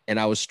 and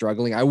I was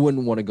struggling, I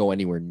wouldn't want to go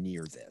anywhere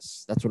near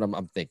this. That's what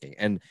I'm thinking.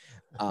 And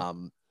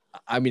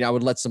I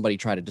would let somebody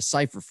try to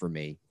decipher for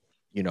me,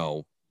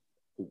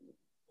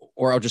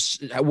 or I'll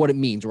just what it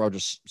means, or I'll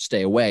just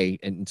stay away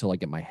until I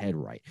get my head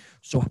right.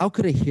 So how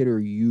could a hitter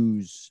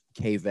use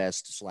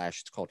K-Vest /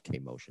 it's called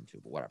K-Motion too,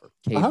 but whatever,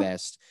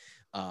 K-Vest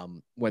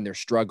when they're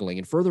struggling?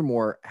 And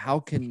furthermore, how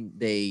can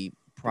they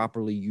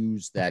properly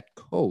use that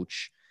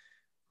coach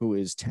who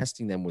is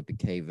testing them with the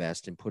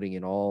K-Vest and putting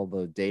in all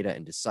the data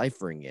and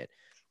deciphering it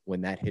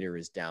when that hitter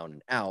is down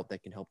and out,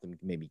 that can help them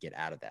maybe get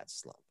out of that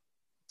slump?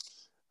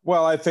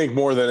 Well, I think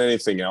more than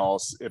anything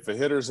else, if a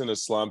hitter's in a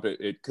slump,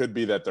 it could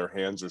be that their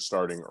hands are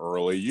starting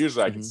early.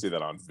 Usually I can see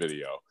that on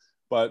video.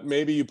 But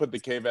maybe you put the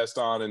K-Vest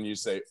on and you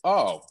say,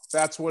 oh,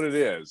 that's what it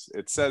is.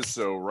 It says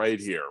so right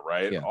here,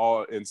 right?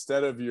 Yeah.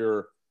 Instead of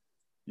your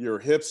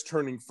hips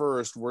turning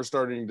first, we're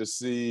starting to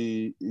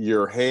see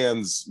your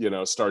hands,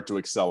 start to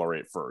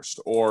accelerate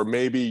first. Or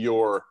maybe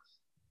your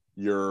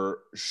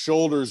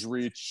shoulders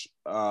reach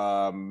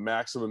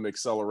maximum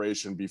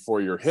acceleration before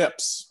your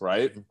hips,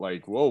 right?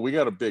 Like, whoa, we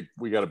got a big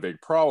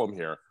problem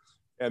here.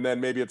 And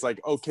then maybe it's like,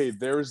 okay,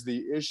 there's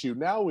the issue.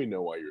 Now we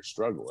know why you're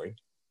struggling.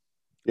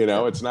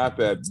 It's not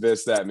that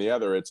this, that, and the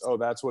other. It's, oh,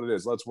 that's what it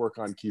is. Let's work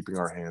on keeping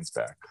our hands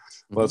back.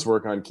 Let's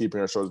work on keeping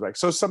our shoulders back.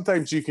 So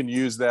sometimes you can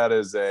use that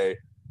as a,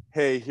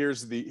 hey,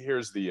 here's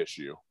the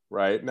issue,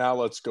 right? Now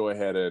let's go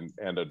ahead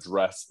and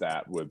address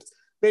that with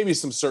maybe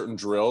some certain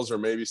drills, or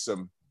maybe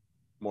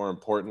more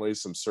importantly,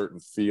 some certain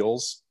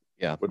feels.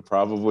 Would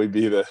probably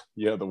be the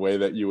way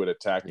that you would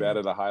attack that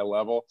at a high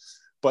level.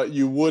 But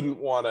you wouldn't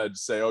want to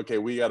say, okay,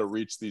 we got to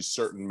reach these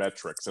certain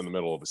metrics in the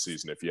middle of a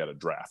season if you had a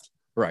draft.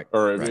 Right.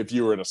 Or if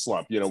you were in a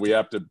slump, we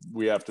have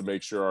to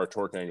make sure our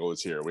torque angle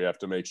is here. We have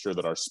to make sure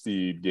that our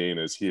speed gain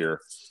is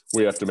here.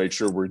 We have to make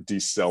sure we're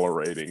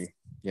decelerating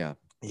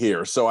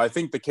here. So I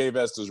think the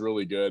K-Vest is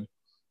really good,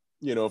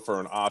 for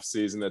an off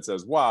season that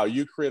says, wow,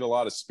 you create a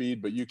lot of speed,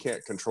 but you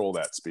can't control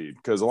that speed.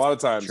 Because a lot of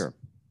times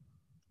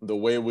the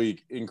way we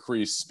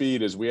increase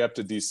speed is we have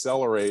to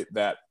decelerate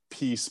that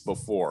piece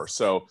before.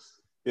 So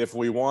if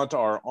we want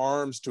our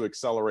arms to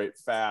accelerate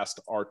fast,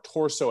 our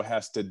torso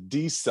has to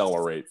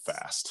decelerate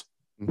fast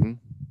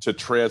to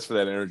transfer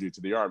that energy to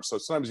the arm. So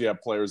sometimes you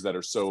have players that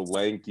are so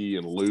lanky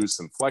and loose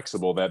and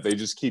flexible that they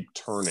just keep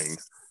turning.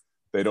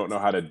 They don't know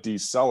how to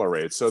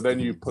decelerate. So then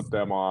you put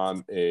them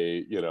on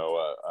a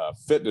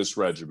fitness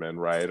regimen,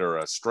 right? Or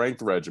a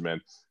strength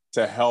regimen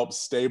to help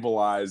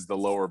stabilize the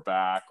lower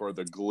back or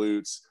the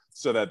glutes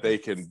so that they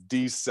can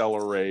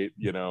decelerate,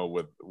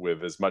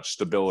 with as much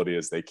stability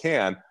as they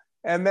can.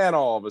 And then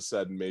all of a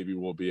sudden, maybe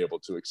we'll be able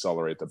to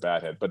accelerate the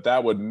bat head. But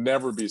that would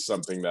never be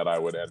something that I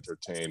would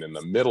entertain in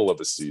the middle of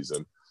a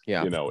season,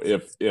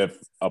 if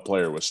a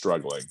player was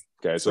struggling.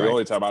 Okay. So the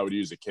only time I would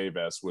use a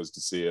K-Vest was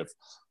to see if,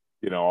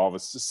 all of a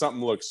sudden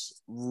something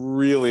looks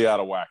really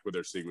out of whack with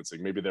their sequencing.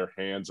 Maybe their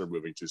hands are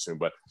moving too soon.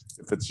 But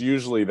if it's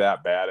usually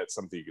that bad, it's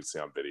something you can see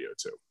on video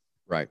too.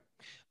 Right.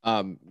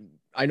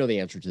 I know the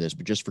answer to this,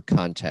 but just for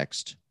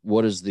context,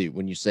 what is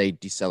when you say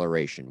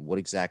deceleration, what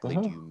exactly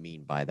do you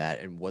mean by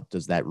that? And what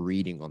does that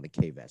reading on the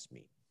K-Vest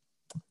mean?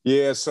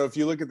 Yeah. So if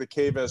you look at the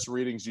K-Vest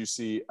readings, you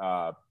see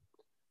a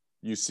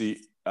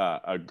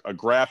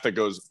graph that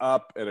goes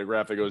up and a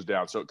graph that goes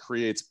down. So it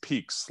creates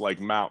peaks like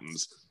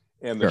mountains,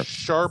 and the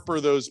sharper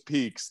those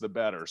peaks, the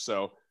better.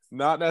 So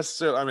not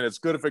necessarily, I mean, it's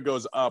good if it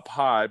goes up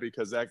high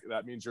because that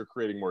means you're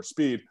creating more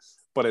speed,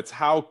 but it's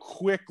how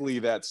quickly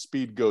that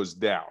speed goes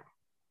down.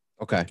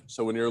 Okay.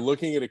 So when you're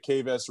looking at a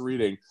K-Vest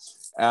reading,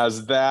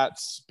 as that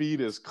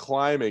speed is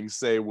climbing,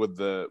 say with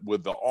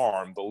the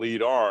arm, the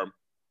lead arm,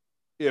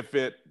 if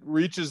it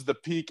reaches the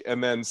peak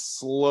and then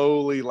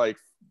slowly like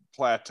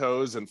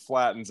plateaus and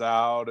flattens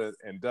out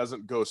and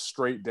doesn't go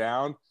straight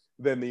down,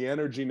 then the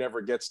energy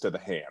never gets to the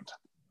hand.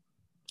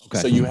 Okay.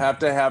 So you have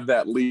to have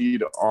that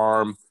lead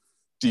arm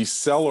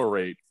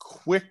decelerate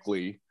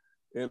quickly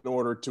in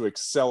order to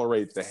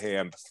accelerate the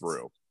hand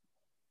through.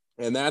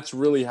 And that's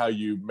really how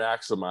you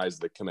maximize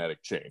the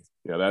kinetic chain.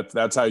 Yeah,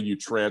 that's how you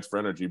transfer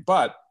energy.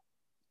 But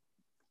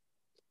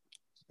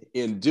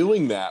in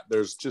doing that,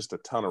 there's just a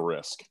ton of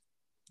risk.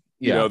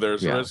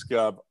 There's risk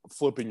of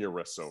flipping your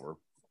wrists over.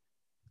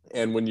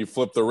 And when you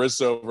flip the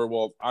wrists over,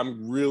 well,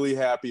 I'm really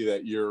happy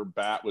that your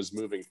bat was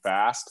moving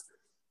fast,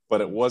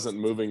 but it wasn't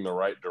moving the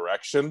right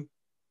direction.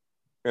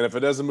 And if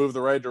it doesn't move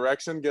the right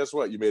direction, guess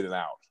what? You made an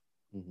out.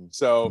 Mm-hmm.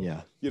 So,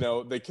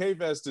 the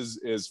K-Vest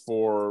is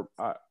for,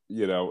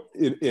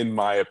 in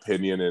my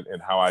opinion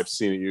and how I've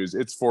seen it used,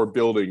 it's for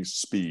building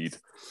speed.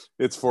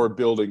 It's for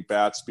building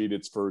bat speed.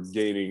 It's for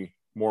gaining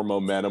more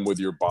momentum with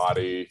your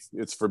body.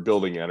 It's for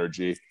building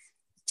energy.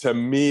 To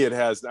me, it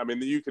has, I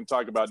mean, you can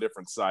talk about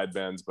different side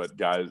bends, but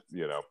guys,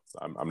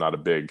 I'm not a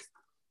big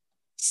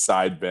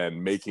side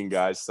bend making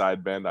guys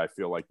side bend. I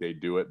feel like they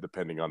do it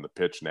depending on the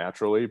pitch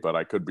naturally, but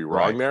I could be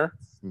wrong there.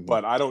 Mm-hmm.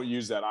 But I don't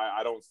use that.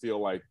 I don't feel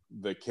like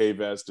the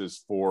K-Vest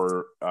is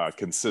for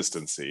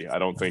consistency. I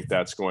don't think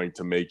that's going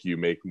to make you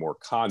make more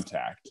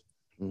contact.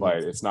 Mm-hmm. But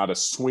it's not a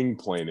swing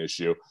plane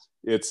issue.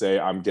 It's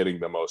I'm getting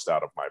the most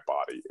out of my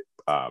body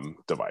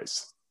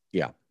device.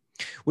 Yeah.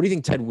 What do you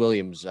think Ted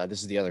Williams,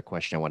 this is the other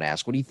question I want to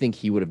ask. What do you think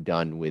he would have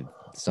done with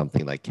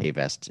something like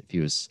K-Vest if he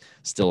was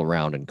still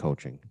around and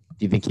coaching?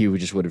 Do you think he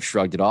would have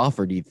shrugged it off,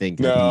 or do you think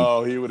he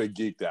would have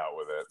geeked out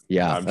with it?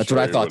 Yeah, that's what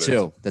I thought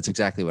too. That's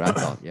exactly what I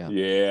thought. Yeah.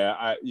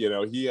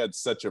 Yeah. He had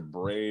such a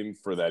brain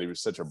for that. He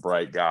was such a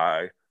bright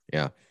guy.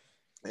 Yeah.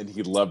 And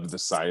he loved the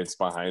science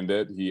behind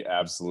it. He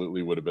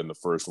absolutely would have been the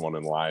first one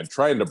in line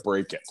trying to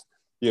break it.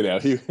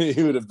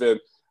 He would have been,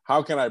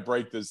 how can I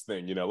break this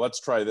thing? Let's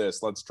try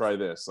this. Let's try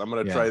this. I'm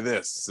going to try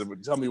this.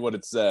 Tell me what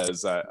it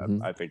says.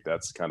 I think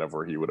that's kind of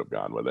where he would have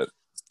gone with it.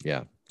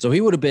 Yeah. So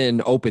he would have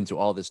been open to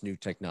all this new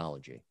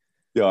technology.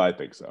 Yeah, I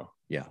think so.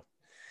 Yeah.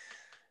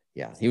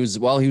 Yeah. He was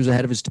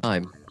ahead of his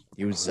time.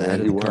 He was ahead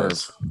of the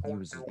curve.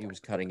 He was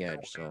cutting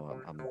edge. So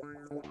I'm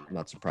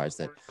not surprised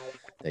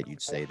that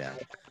you'd say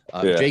that.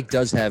 Jake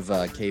does have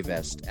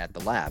K-Vest at the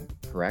lab,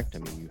 correct? I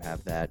mean, you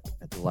have that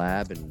at the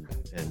lab and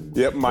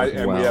yep, we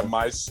have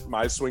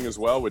my swing as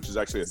well, which is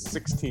actually a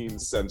 16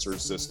 sensor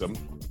system.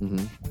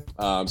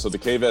 Mm-hmm. So the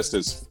K-Vest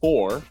is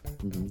 4.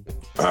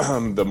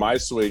 Mm-hmm. The My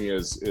Swing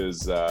is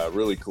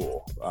really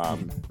cool.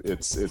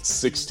 It's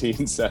 16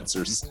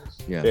 sensors,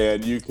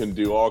 and you can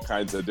do all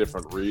kinds of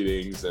different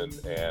readings and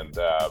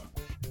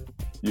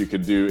you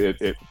can do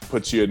it. It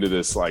puts you into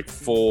this like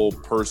full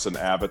person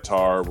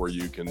avatar where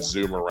you can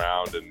zoom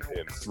around in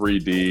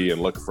 3D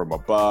and look from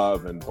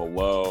above and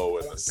below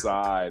and the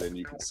side, and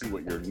you can see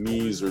what your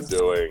knees are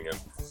doing. And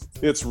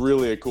it's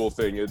really a cool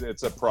thing.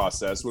 It's a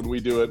process. When we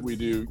do it,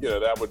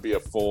 that would be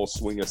a full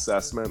swing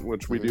assessment,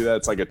 which we do that.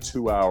 It's like a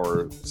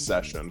 2-hour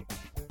session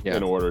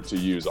in order to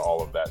use all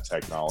of that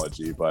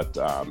technology. But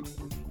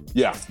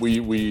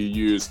we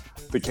use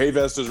the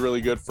K-Vest is really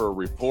good for a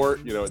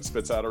report. It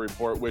spits out a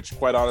report, which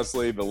quite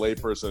honestly, the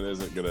layperson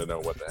isn't going to know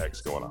what the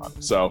heck's going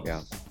on. So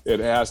it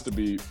has to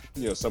be,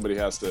 somebody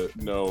has to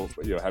know,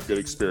 have good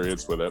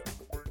experience with it.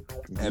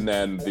 And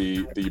then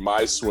the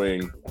My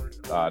Swing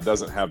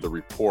doesn't have the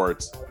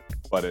report,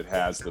 but it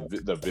has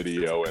the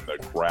video and the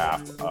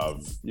graph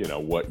of,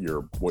 what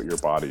your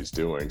body's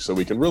doing. So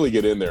we can really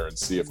get in there and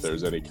see if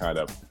there's any kind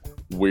of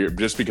weird,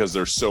 just because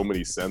there's so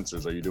many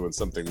sensors. Are you doing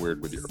something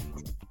weird with your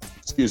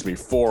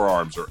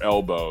forearms or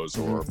elbows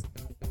or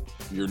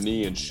your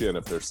knee and shin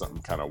if there's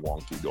something kind of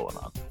wonky going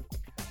on?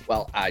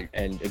 Well,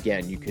 and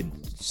again, you could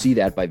see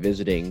that by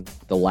visiting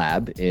the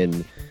lab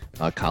in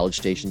College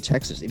Station,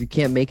 Texas. If you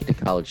can't make it to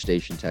College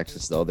Station,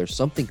 Texas, though, there's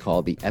something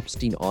called the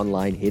Epstein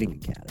Online Hitting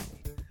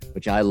Academy,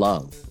 which I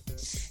love.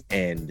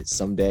 And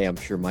someday I'm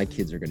sure my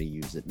kids are going to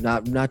use it.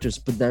 Not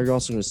just, but they're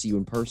also going to see you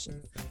in person.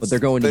 But they're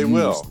going to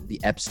use the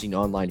Epstein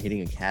Online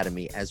Hitting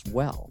Academy as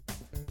well.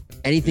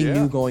 Anything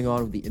new going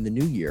on in the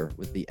new year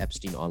with the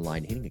Epstein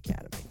Online Hitting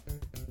Academy?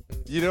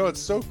 It's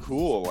so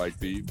cool. Like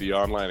the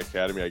online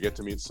academy, I get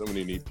to meet so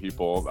many neat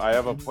people. I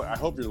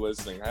hope you're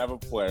listening. I have a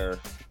player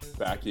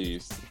back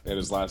east, and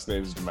his last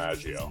name is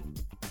DiMaggio.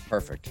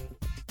 Perfect.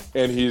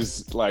 And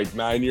he's like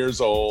 9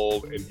 years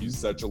old, and he's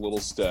such a little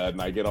stud.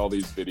 And I get all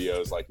these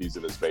videos like he's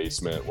in his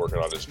basement working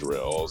on his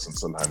drills and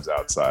sometimes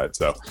outside.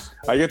 So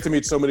I get to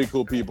meet so many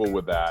cool people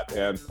with that.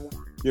 And,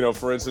 you know,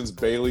 for instance,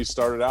 Bailey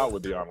started out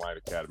with the online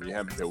academy.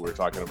 We were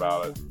talking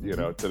about it, you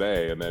know,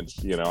 today. And then,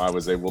 you know, I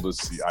was able to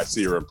I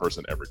see her in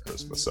person every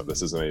Christmas. So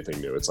this isn't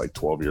anything new. It's like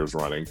 12 years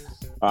running.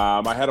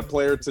 I had a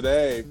player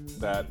today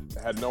that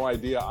had no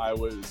idea I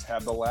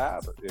had the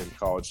lab in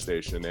College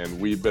Station,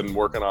 and we've been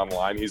working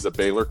online. He's a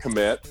Baylor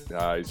commit.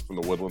 He's from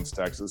the Woodlands,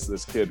 Texas.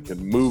 This kid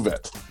can move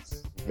it.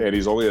 And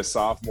he's only a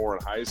sophomore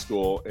in high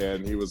school.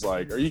 And he was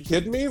like, "Are you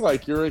kidding me?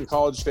 Like, you're in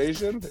College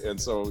Station?" And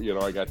so, you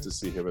know, I got to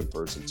see him in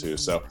person too.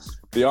 So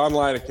the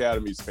online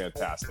academy is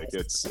fantastic.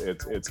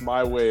 It's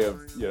my way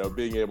of, you know,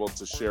 being able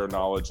to share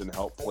knowledge and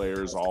help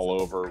players all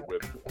over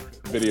with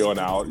video and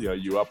out. You know,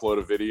 you upload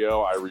a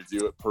video, I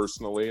review it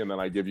personally, and then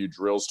I give you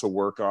drills to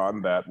work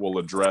on that will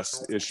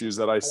address issues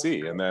that I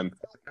see. And then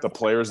the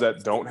players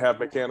that don't have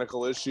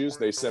mechanical issues,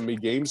 they send me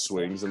game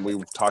swings, and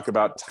we talk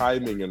about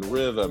timing and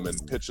rhythm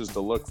and pitches to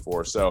look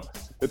for. So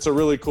it's a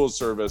really cool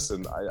service,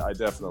 and I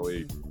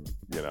definitely,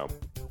 you know,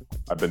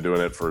 I've been doing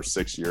it for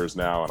 6 years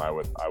now, and I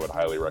would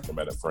highly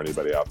recommend it for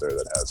anybody out there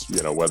that has,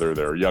 you know, whether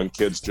they're young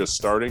kids just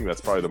starting, that's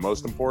probably the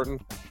most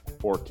important,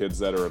 or kids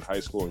that are in high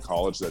school and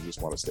college that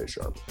just want to stay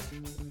sharp.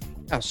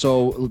 Yeah,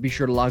 so be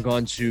sure to log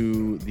on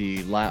to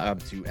the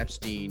lab to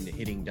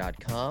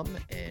EpsteinHitting.com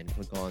and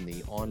click on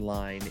the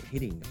online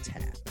hitting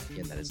tab.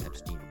 Again, that is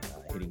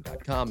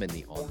EpsteinHitting.com and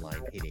the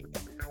online hitting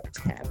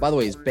tab. By the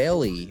way, is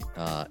Bailey,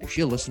 is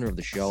she a listener of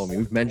the show? I mean,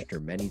 we've mentioned her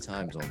many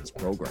times on this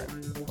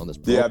program.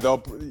 Yeah,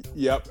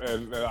 yep.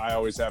 And I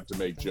always have to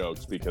make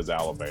jokes because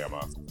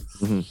Alabama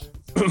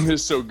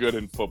is so good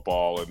in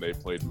football, and they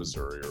played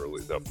Missouri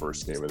early, the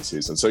first game of the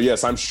season. So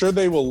yes, I'm sure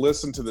they will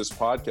listen to this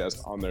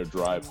podcast on their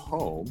drive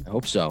home. I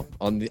hope so.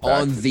 On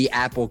the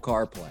Apple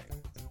CarPlay.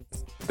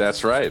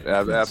 That's right.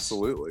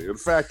 Absolutely. In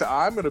fact,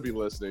 I'm going to be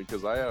listening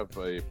because I have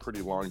a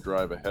pretty long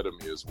drive ahead of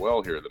me as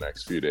well here the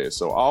next few days.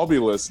 So I'll be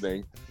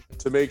listening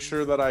to make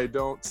sure that I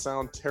don't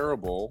sound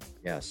terrible.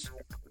 Yes.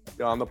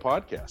 On the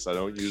podcast, I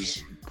don't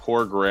use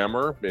poor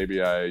grammar.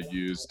 Maybe I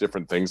use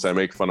different things. I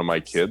make fun of my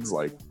kids,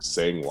 like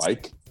saying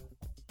like.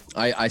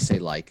 I say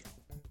like.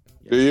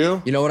 Do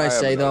you? You know what I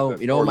say though?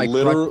 You know what my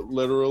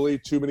literally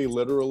too many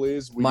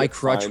literallys. My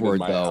crutch word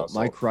though.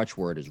 My crutch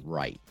word is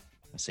right.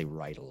 I say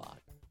right a lot.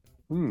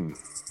 Yeah,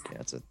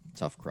 it's a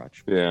tough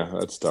crutch. Yeah,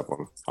 that's a tough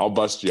one. I'll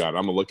bust you on.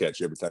 I'm gonna look at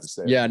you every time you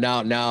say it. Yeah,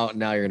 now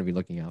you're gonna be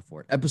looking out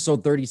for it.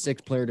 Episode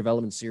 36, Player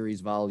Development Series,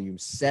 Volume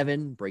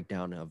 7,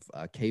 breakdown of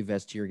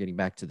K-Vest here. Getting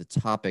back to the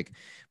topic,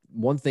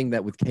 one thing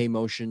that with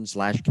K-Motion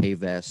 /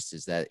 K-Vest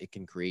is that it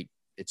can create.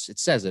 It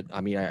says it.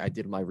 I mean, I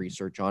did my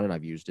research on it.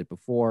 I've used it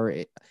before.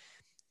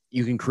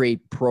 You can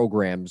create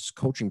programs,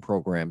 coaching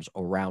programs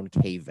around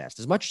K-Vest.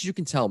 As much as you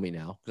can tell me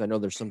now, because I know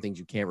there's some things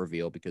you can't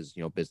reveal because,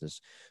 you know, business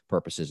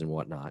purposes and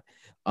whatnot.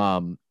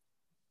 How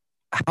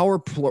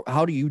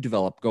do you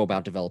go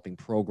about developing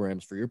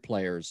programs for your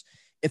players,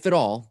 if at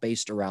all,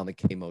 based around the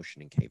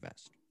K-Motion and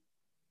K-Vest?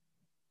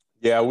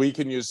 Yeah, we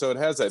can use, so it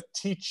has a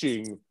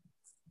teaching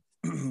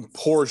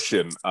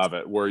portion of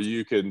it where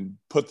you can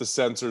put the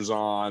sensors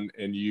on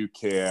and you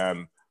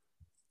can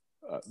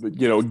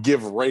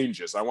give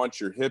ranges. I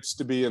want your hips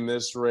to be in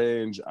this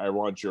range. I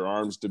want your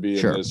arms to be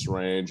in this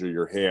range, or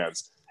your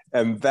hands.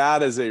 And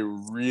that is a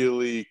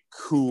really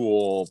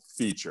cool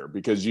feature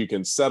because you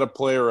can set a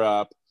player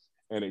up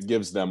and it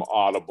gives them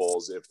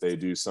audibles if they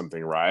do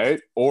something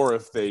right or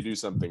if they do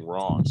something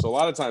wrong. So a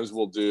lot of times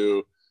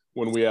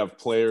when we have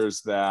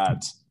players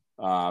that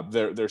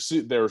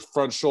their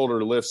front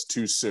shoulder lifts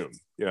too soon,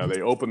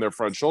 they open their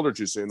front shoulder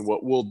too soon.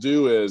 What we'll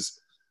do is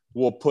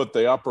we'll put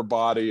the upper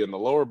body and the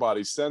lower body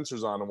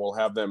sensors on, and we'll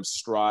have them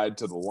stride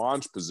to the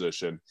launch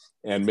position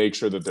and make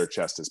sure that their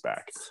chest is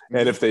back.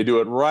 And if they do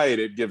it right,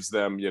 it gives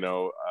them,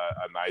 a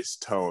nice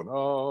tone.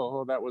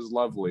 Oh, that was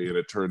lovely. And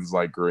it turns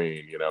like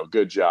green,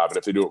 good job. And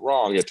if they do it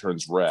wrong, it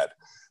turns red.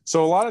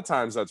 So a lot of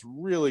times that's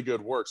really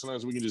good work.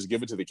 Sometimes we can just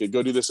give it to the kid.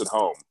 Go do this at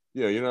home.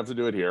 You don't have to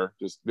do it here.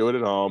 Just do it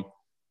at home.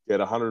 Get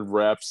 100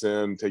 reps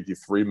in, take you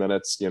 3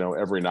 minutes,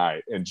 every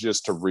night, and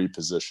just to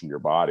reposition your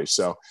body.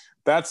 So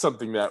that's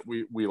something that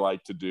we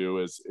like to do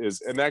is,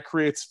 and that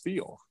creates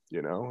feel,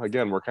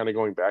 again, we're kind of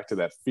going back to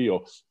that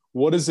feel.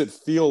 What does it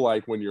feel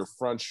like when your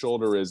front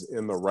shoulder is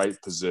in the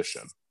right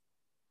position?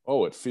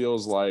 Oh, it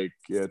feels like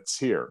it's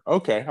here.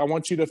 Okay. I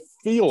want you to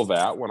feel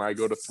that when I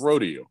go to throw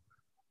to you.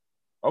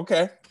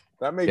 Okay.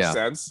 That makes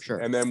sense. Sure.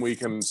 And then we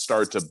can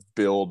start to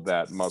build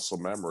that muscle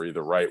memory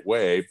the right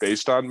way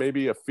based on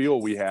maybe a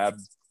feel we had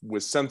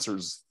with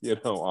sensors,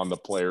 on the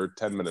player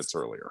 10 minutes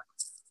earlier.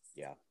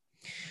 Yeah.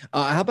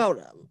 How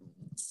about,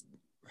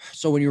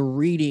 so when you're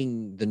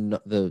reading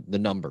the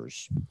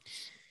numbers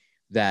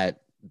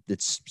that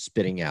it's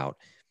spitting out,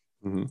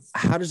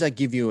 how does that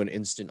give you an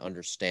instant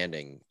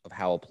understanding of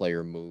how a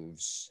player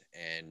moves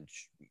and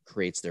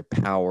creates their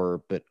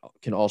power, but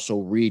can also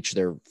reach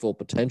their full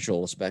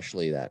potential,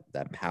 especially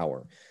that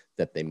power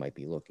that they might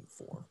be looking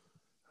for?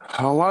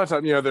 A lot of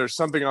time, there's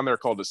something on there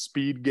called a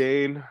speed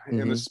gain,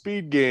 and the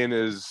speed gain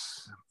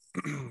is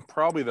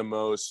probably the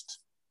most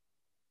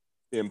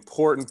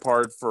important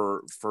part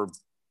for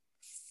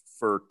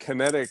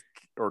kinetic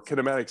or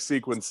kinematic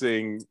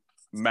sequencing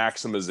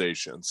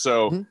maximization.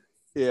 So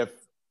if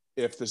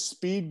the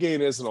speed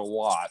gain isn't a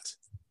lot,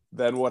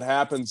 then what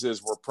happens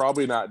is we're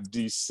probably not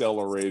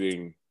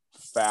decelerating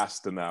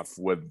fast enough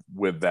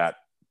with that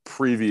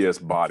previous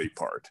body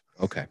part.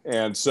 Okay.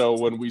 And so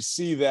when we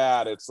see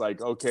that, it's like,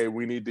 okay,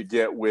 we need to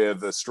get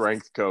with a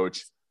strength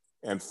coach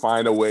and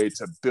find a way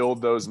to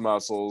build those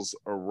muscles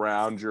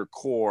around your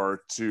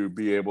core to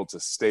be able to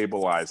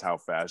stabilize how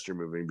fast you're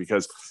moving.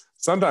 Because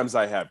sometimes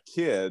I have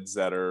kids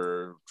that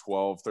are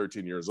 12,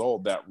 13 years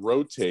old that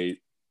rotate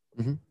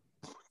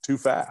too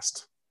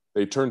fast.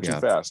 They turn too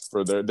fast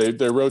for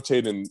they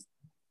rotate in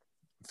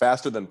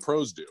faster than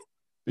pros do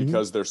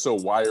because they're so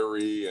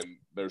wiry and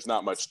there's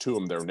not much to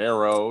them. They're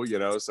narrow,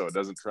 so it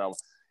doesn't travel.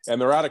 And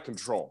they're out of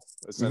control,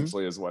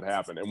 essentially, is what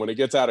happened. And when it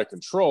gets out of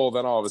control,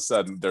 then all of a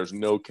sudden there's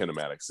no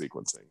kinematic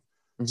sequencing.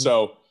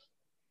 So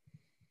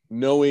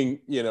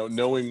knowing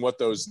what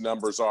those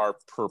numbers are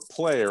per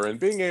player and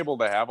being able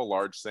to have a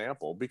large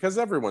sample, because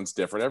everyone's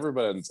different.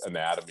 Everybody's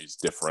anatomy is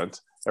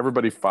different.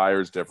 Everybody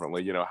fires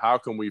differently. How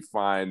can we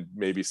find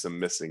maybe some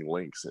missing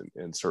links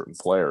in certain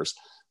players?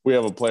 We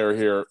have a player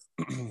here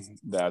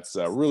that's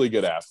a really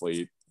good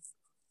athlete,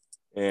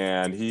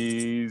 and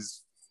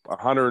he's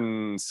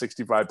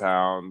 165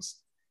 pounds,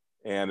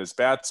 and his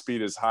bat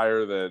speed is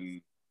higher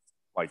than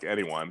like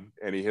anyone,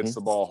 and he hits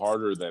the ball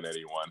harder than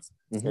anyone,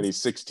 and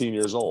he's 16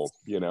 years old,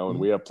 and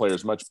we have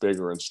players much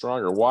bigger and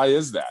stronger. Why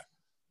is that?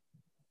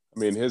 I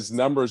mean, his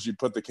numbers, you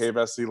put the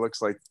KVS, he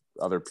looks like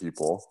other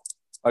people.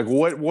 Like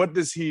what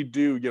does he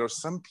do?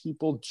 Some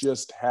people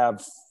just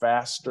have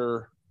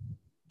faster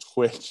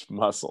twitch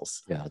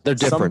muscles. Yeah, they're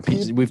different.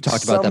 We've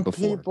talked about that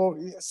before.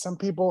 Some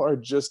people are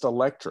just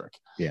electric.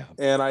 Yeah.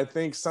 And I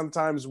think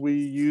sometimes we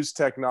use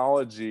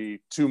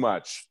technology too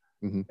much.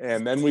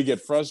 And then we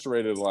get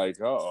frustrated, like,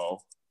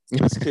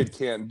 this kid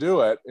can't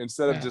do it,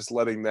 instead of just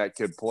letting that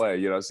kid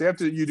play. So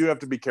you do have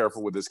to be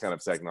careful with this kind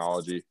of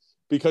technology,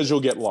 because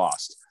you'll get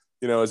lost.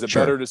 Is it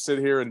better to sit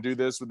here and do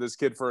this with this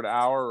kid for an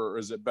hour, or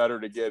is it better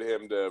to get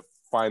him to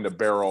find a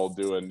barrel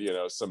doing,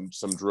 some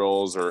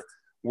drills, or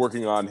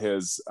working on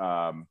his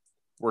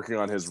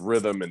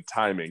rhythm and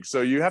timing?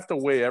 So you have to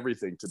weigh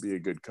everything to be a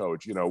good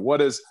coach.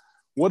 What is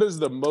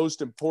the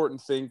most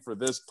important thing for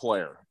this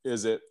player?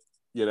 Is it,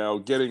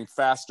 getting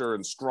faster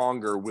and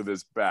stronger with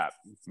his bat?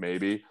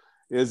 Maybe.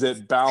 Is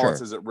it balance?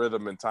 Is it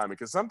rhythm and timing?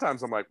 Because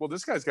sometimes I'm like, well,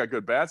 this guy's got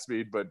good bat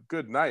speed, but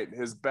good night,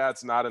 his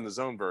bat's not in the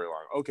zone very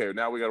long. Okay,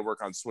 now we got to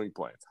work on swing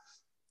plane.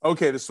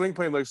 Okay, the swing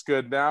plane looks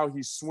good. Now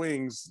he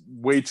swings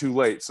way too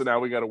late. So now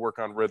we got to work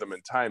on rhythm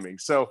and timing.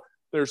 So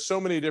there's so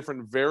many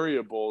different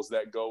variables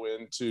that go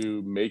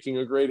into making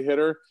a great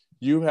hitter.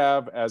 You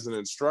have, as an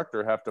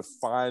instructor, have to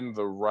find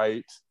the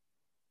right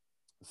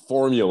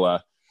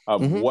formula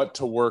of what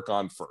to work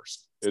on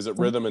first. Is it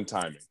rhythm and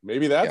timing?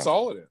 Maybe that's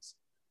all it is.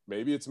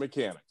 Maybe it's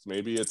mechanics.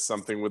 Maybe it's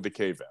something with the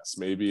KVS.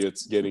 Maybe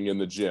it's getting in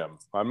the gym.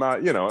 I'm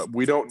not,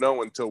 we don't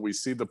know until we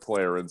see the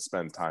player and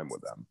spend time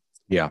with them.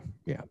 Yeah.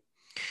 Yeah.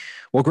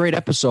 Well, great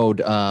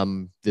episode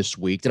this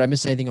week. Did I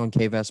miss anything on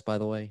KVS, by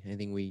the way?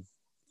 Anything we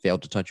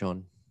failed to touch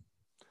on?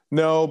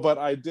 No, but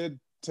I did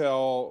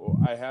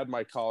I had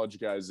my college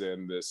guys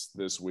in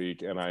this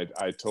week, and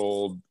I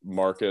told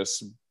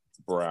Marcus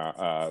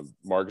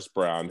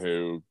Brown,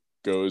 who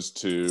goes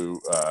to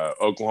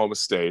Oklahoma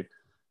State.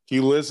 He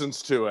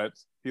listens to it.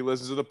 He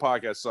listens to the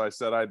podcast. So I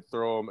said I'd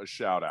throw him a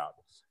shout out.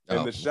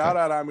 And the shout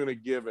out I'm going to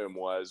give him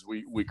was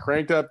we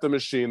cranked up the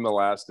machine the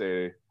last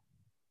day,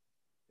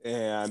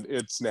 and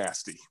it's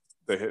nasty.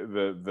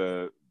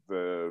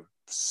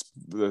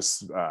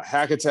 This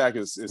hack attack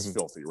is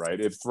filthy, right?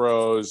 It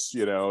throws,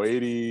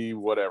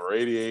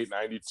 88,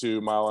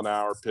 92 mile an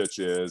hour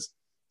pitches.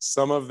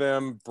 Some of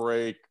them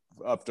break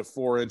up to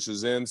 4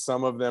 inches in.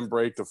 Some of them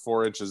break to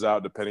 4 inches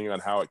out, depending on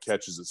how it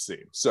catches a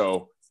seam.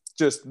 So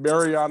just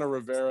Mariano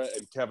Rivera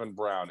and Kevin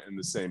Brown in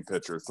the same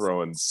pitcher,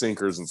 throwing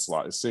sinkers and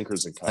cutters.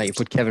 Oh, you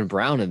put Kevin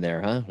Brown in there,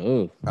 huh?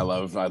 Ooh. I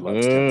love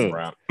Kevin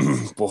Brown.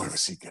 Boy,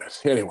 was he good.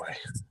 Anyway,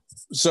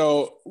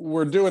 so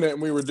we're doing it,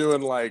 and we were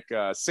doing like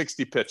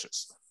 60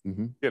 pitches.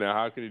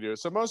 How can you do it?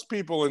 So most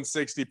people in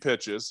 60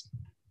 pitches,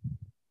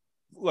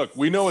 look,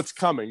 we know it's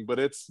coming, but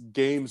it's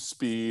game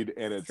speed,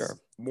 and it's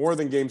more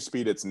than game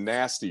speed. It's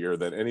nastier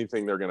than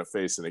anything they're going to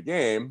face in a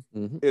game.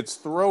 It's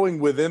throwing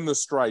within the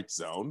strike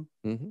zone.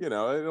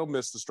 It'll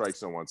miss the strike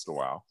zone once in a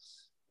while,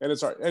 and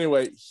it's hard.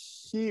 Anyway,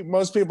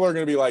 most people are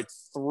going to be like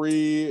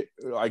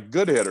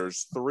good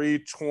hitters,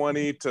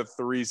 320 to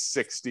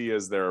 360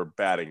 is their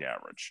batting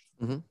average,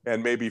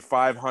 and maybe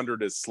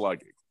 500 is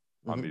slugging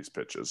on these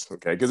pitches.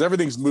 Okay, because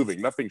everything's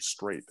moving, nothing's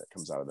straight that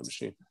comes out of the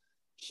machine.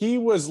 He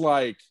was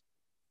like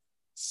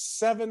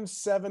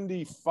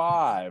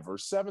 775 or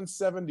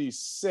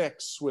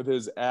 776 with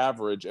his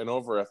average, and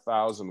over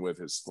 1,000 with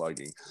his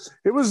slugging.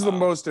 It was the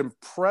most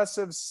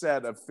impressive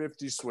set of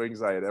 50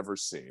 swings I had ever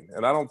seen,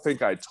 and I don't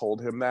think I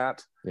told him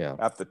that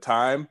at the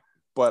time,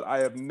 but I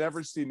have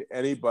never seen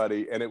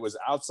anybody, and it was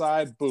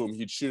outside, boom,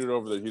 he'd shoot it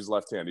over he's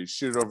left-handed, he'd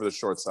shoot it over the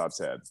shortstop's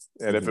head.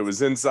 And if it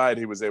was inside,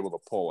 he was able to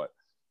pull it.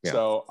 Yeah.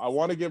 So I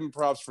want to give him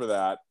props for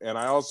that. And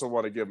I also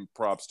want to give him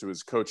props to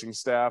his coaching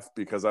staff,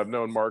 because I've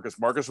known Marcus.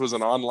 Marcus was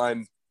an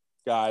online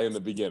guy in the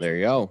beginning. There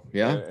you go.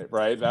 Yeah.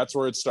 Right. That's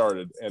where it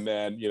started. And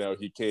then,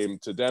 he came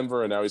to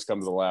Denver, and now he's come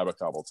to the lab a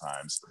couple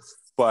times.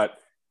 But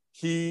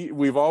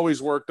we've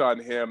always worked on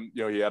him.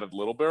 He had a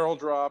little barrel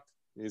drop.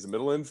 He's a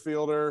middle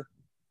infielder.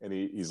 And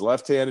he's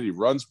left-handed. He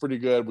runs pretty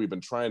good. We've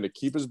been trying to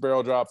keep his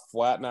barrel drop,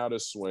 flatten out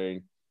his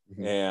swing.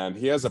 Mm-hmm. And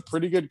he has a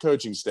pretty good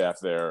coaching staff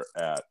there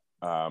at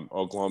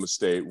Oklahoma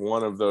State.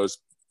 One of those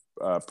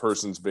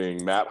persons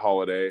being Matt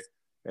Holliday,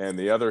 and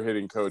the other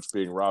hitting coach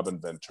being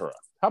Robin Ventura.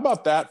 How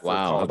about that?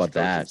 Wow, how about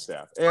that?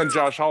 Staff? And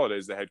Josh Holliday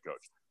is the head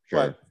coach.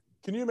 Sure. But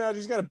can you imagine?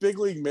 He's got a big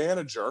league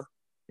manager.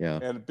 Yeah.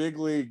 And a big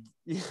league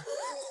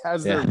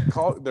has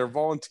their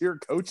volunteer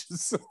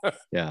coaches.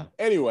 Yeah.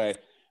 Anyway,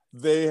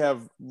 they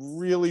have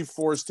really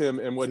forced him,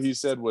 and what he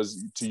said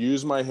was to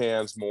use my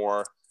hands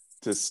more,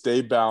 to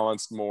stay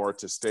balanced more,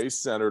 to stay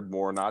centered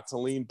more, not to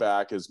lean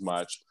back as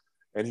much.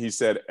 And he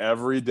said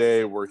every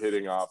day we're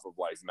hitting off of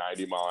like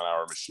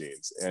 90-mile-an-hour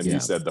machines. And he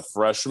said the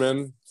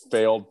freshman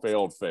failed.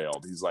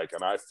 He's like,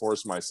 and I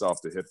forced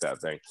myself to hit that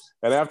thing.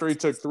 And after he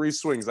took 3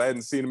 swings, I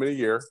hadn't seen him in a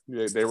year.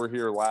 They were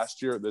here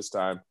last year at this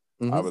time.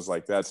 Mm-hmm. I was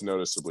like, that's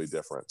noticeably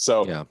different.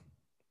 So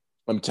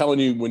I'm telling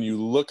you, when you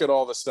look at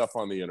all the stuff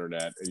on the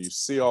internet and you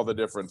see all the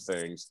different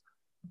things,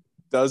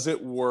 does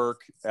it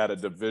work at a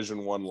Division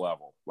I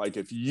level? Like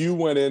if you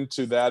went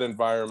into that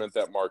environment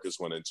that Marcus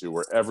went into,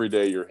 where every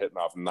day you're hitting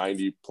off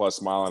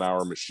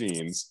 90-plus-mile-an-hour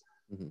machines,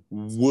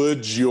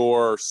 would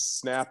your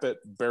snap it,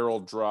 barrel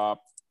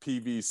drop,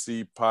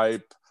 PVC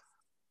pipe,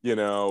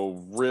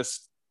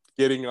 wrist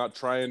getting out,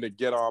 trying to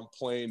get on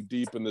plane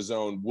deep in the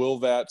zone, will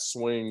that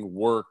swing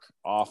work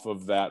off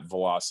of that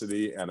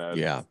velocity and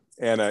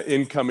an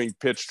incoming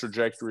pitch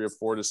trajectory of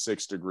 4 to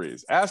 6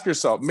 degrees? Ask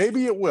yourself,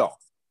 maybe it will,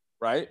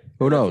 right?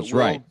 Who knows?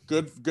 Right.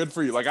 Good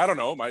for you. Like, I don't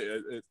know.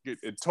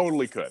 It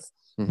totally could,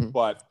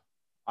 but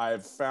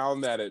I've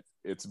found that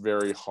it's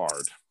very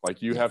hard.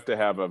 Like you have to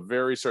have a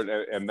very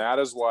certain, and that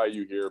is why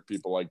you hear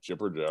people like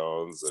Chipper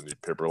Jones and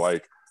people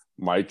like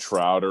Mike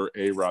Trout or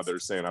A-Rod, they're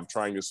saying, I'm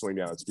trying to swing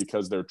down. It's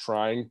because they're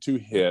trying to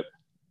hit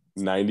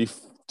 90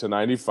 to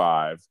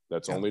 95.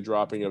 That's only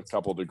dropping a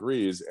couple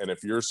degrees. And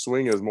if your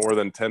swing is more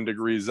than 10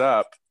 degrees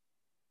up,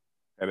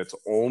 and it's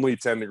only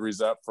 10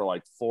 degrees up for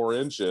like 4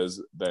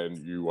 inches, then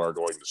you are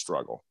going to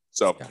struggle.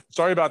 So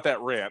sorry about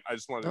that rant. I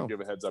just wanted to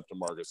give a heads up to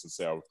Marcus and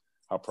say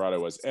how proud I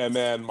was. And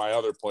then my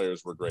other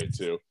players were great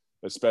too,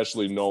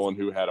 especially Nolan,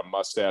 who had a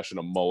mustache and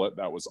a mullet.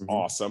 That was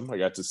awesome. I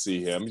got to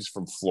see him. He's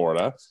from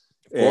Florida.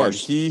 And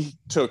he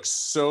took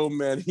so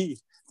many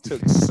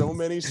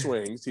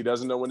swings. He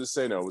doesn't know when to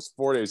say no. It was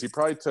 4 days. He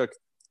probably took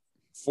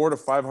 400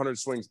 to 500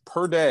 swings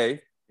per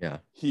day. Yeah.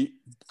 He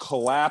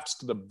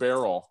collapsed the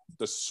barrel,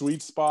 the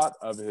sweet spot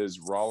of his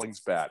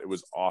Rawlings bat. It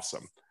was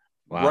awesome.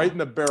 Wow. Right in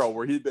the barrel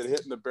where he'd been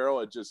hitting the barrel,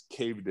 it just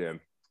caved in.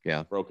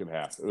 Yeah. Broke in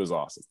half. It was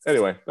awesome.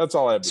 Anyway, that's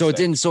all I have to say. It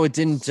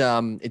didn't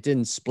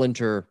didn't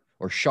splinter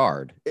or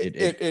shard.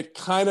 It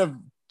kind of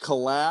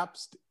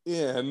collapsed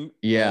in.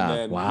 Yeah.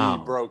 And then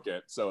he broke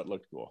it. So it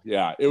looked cool.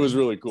 Yeah. It was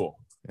really cool.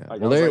 Yeah.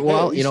 Like,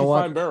 you know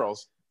what? Find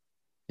barrels.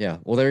 Yeah.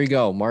 Well, there you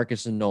go.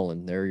 Marcus and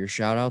Nolan. There are your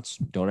shout outs.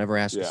 Don't ever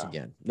ask us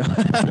again.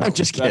 I'm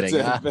just kidding.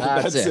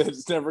 That's it.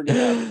 It's never going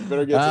to happen.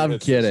 Better get I'm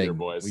kidding. Here,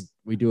 boys.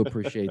 We do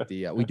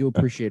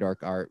appreciate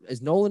our,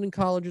 is Nolan in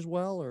college as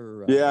well?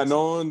 Or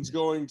Nolan's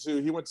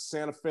he went to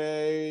Santa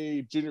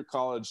Fe Junior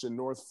College in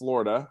North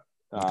Florida,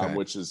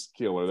 which is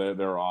killer.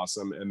 They're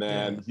awesome. And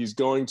then he's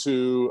going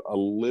to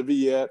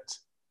Olivet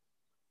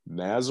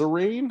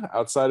Nazarene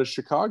outside of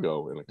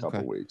Chicago in a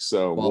couple weeks.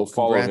 So we'll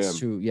follow him.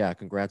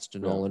 Congrats to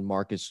Nolan.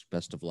 Marcus,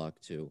 best of luck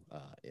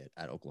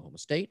at Oklahoma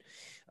State.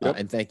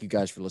 And thank you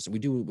guys for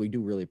listening. We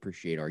do really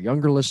appreciate our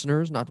younger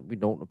listeners. Not that we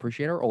don't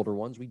appreciate our older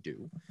ones. We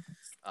do.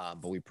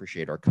 But we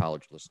appreciate our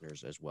college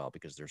listeners as well,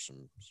 because there's some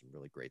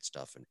really great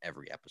stuff in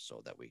every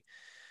episode that we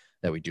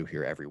do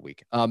here every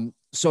week.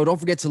 So don't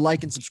forget to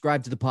like and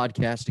subscribe to the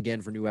podcast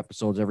again for new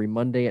episodes every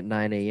Monday at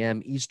 9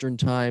 a.m. Eastern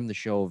time. The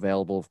show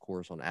available, of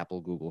course, on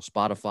Apple, Google,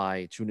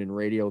 Spotify, TuneIn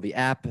Radio, the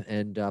app,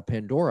 and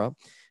Pandora.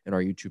 And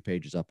our YouTube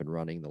page is up and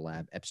running, the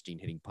Lab Epstein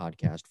Hitting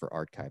Podcast, for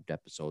archived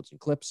episodes and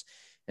clips.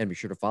 And be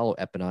sure to follow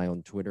Ep and I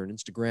on Twitter and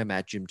Instagram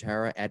at Jim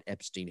Tara, at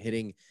Epstein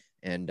Hitting.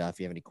 And if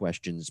you have any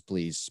questions,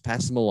 please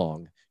pass them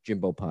along.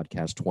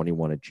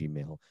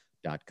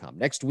 JimboPodcast21@gmail.com.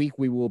 Next week,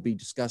 we will be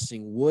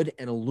discussing wood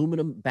and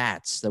aluminum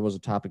bats. That was a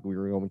topic we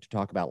were going to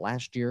talk about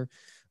last year,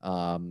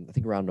 I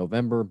think around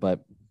November,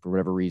 but for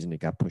whatever reason,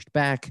 it got pushed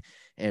back,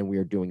 and we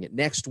are doing it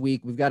next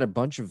week. We've got a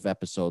bunch of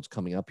episodes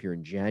coming up here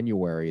in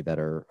January that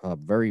are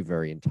very,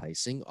 very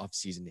enticing.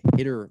 Off-season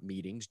hitter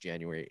meetings,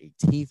 January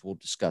 18th. We'll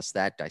discuss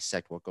that,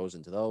 dissect what goes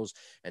into those,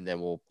 and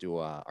then we'll do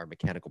our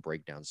mechanical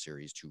breakdown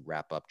series to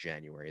wrap up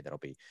January. That'll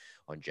be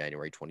on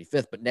January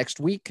 25th. But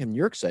next week, and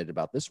you're excited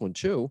about this one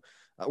too,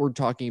 we're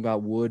talking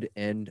about wood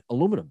and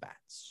aluminum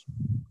bats.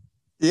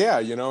 Yeah,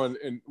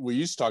 and we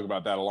used to talk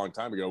about that a long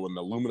time ago when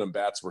the aluminum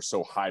bats were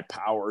so high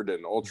powered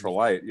and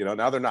ultralight.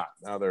 Now they're not.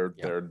 Now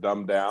they're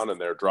dumbed down and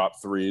they're drop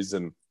threes.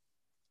 And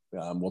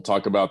we'll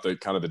talk about the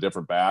kind of the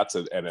different bats.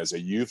 And as a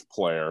youth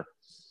player,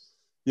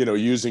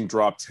 using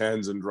drop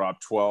 10s and drop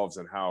 12s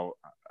and how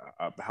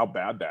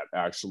bad that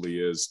actually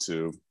is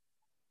to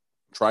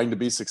trying to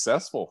be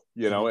successful,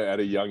 at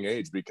a young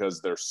age, because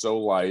they're so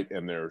light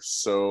and they're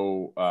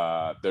so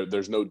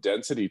there's no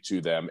density to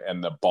them,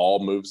 and the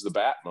ball moves the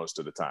bat most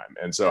of the time.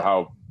 And so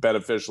how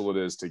beneficial it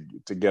is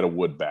to get a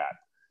wood bat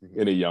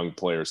in a young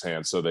player's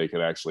hands so they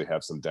can actually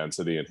have some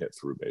density and hit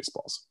through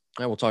baseballs.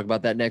 And we'll talk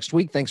about that next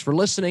week. Thanks for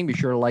listening. Be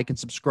sure to like and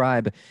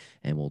subscribe,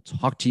 and we'll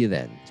talk to you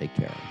then. Take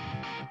care.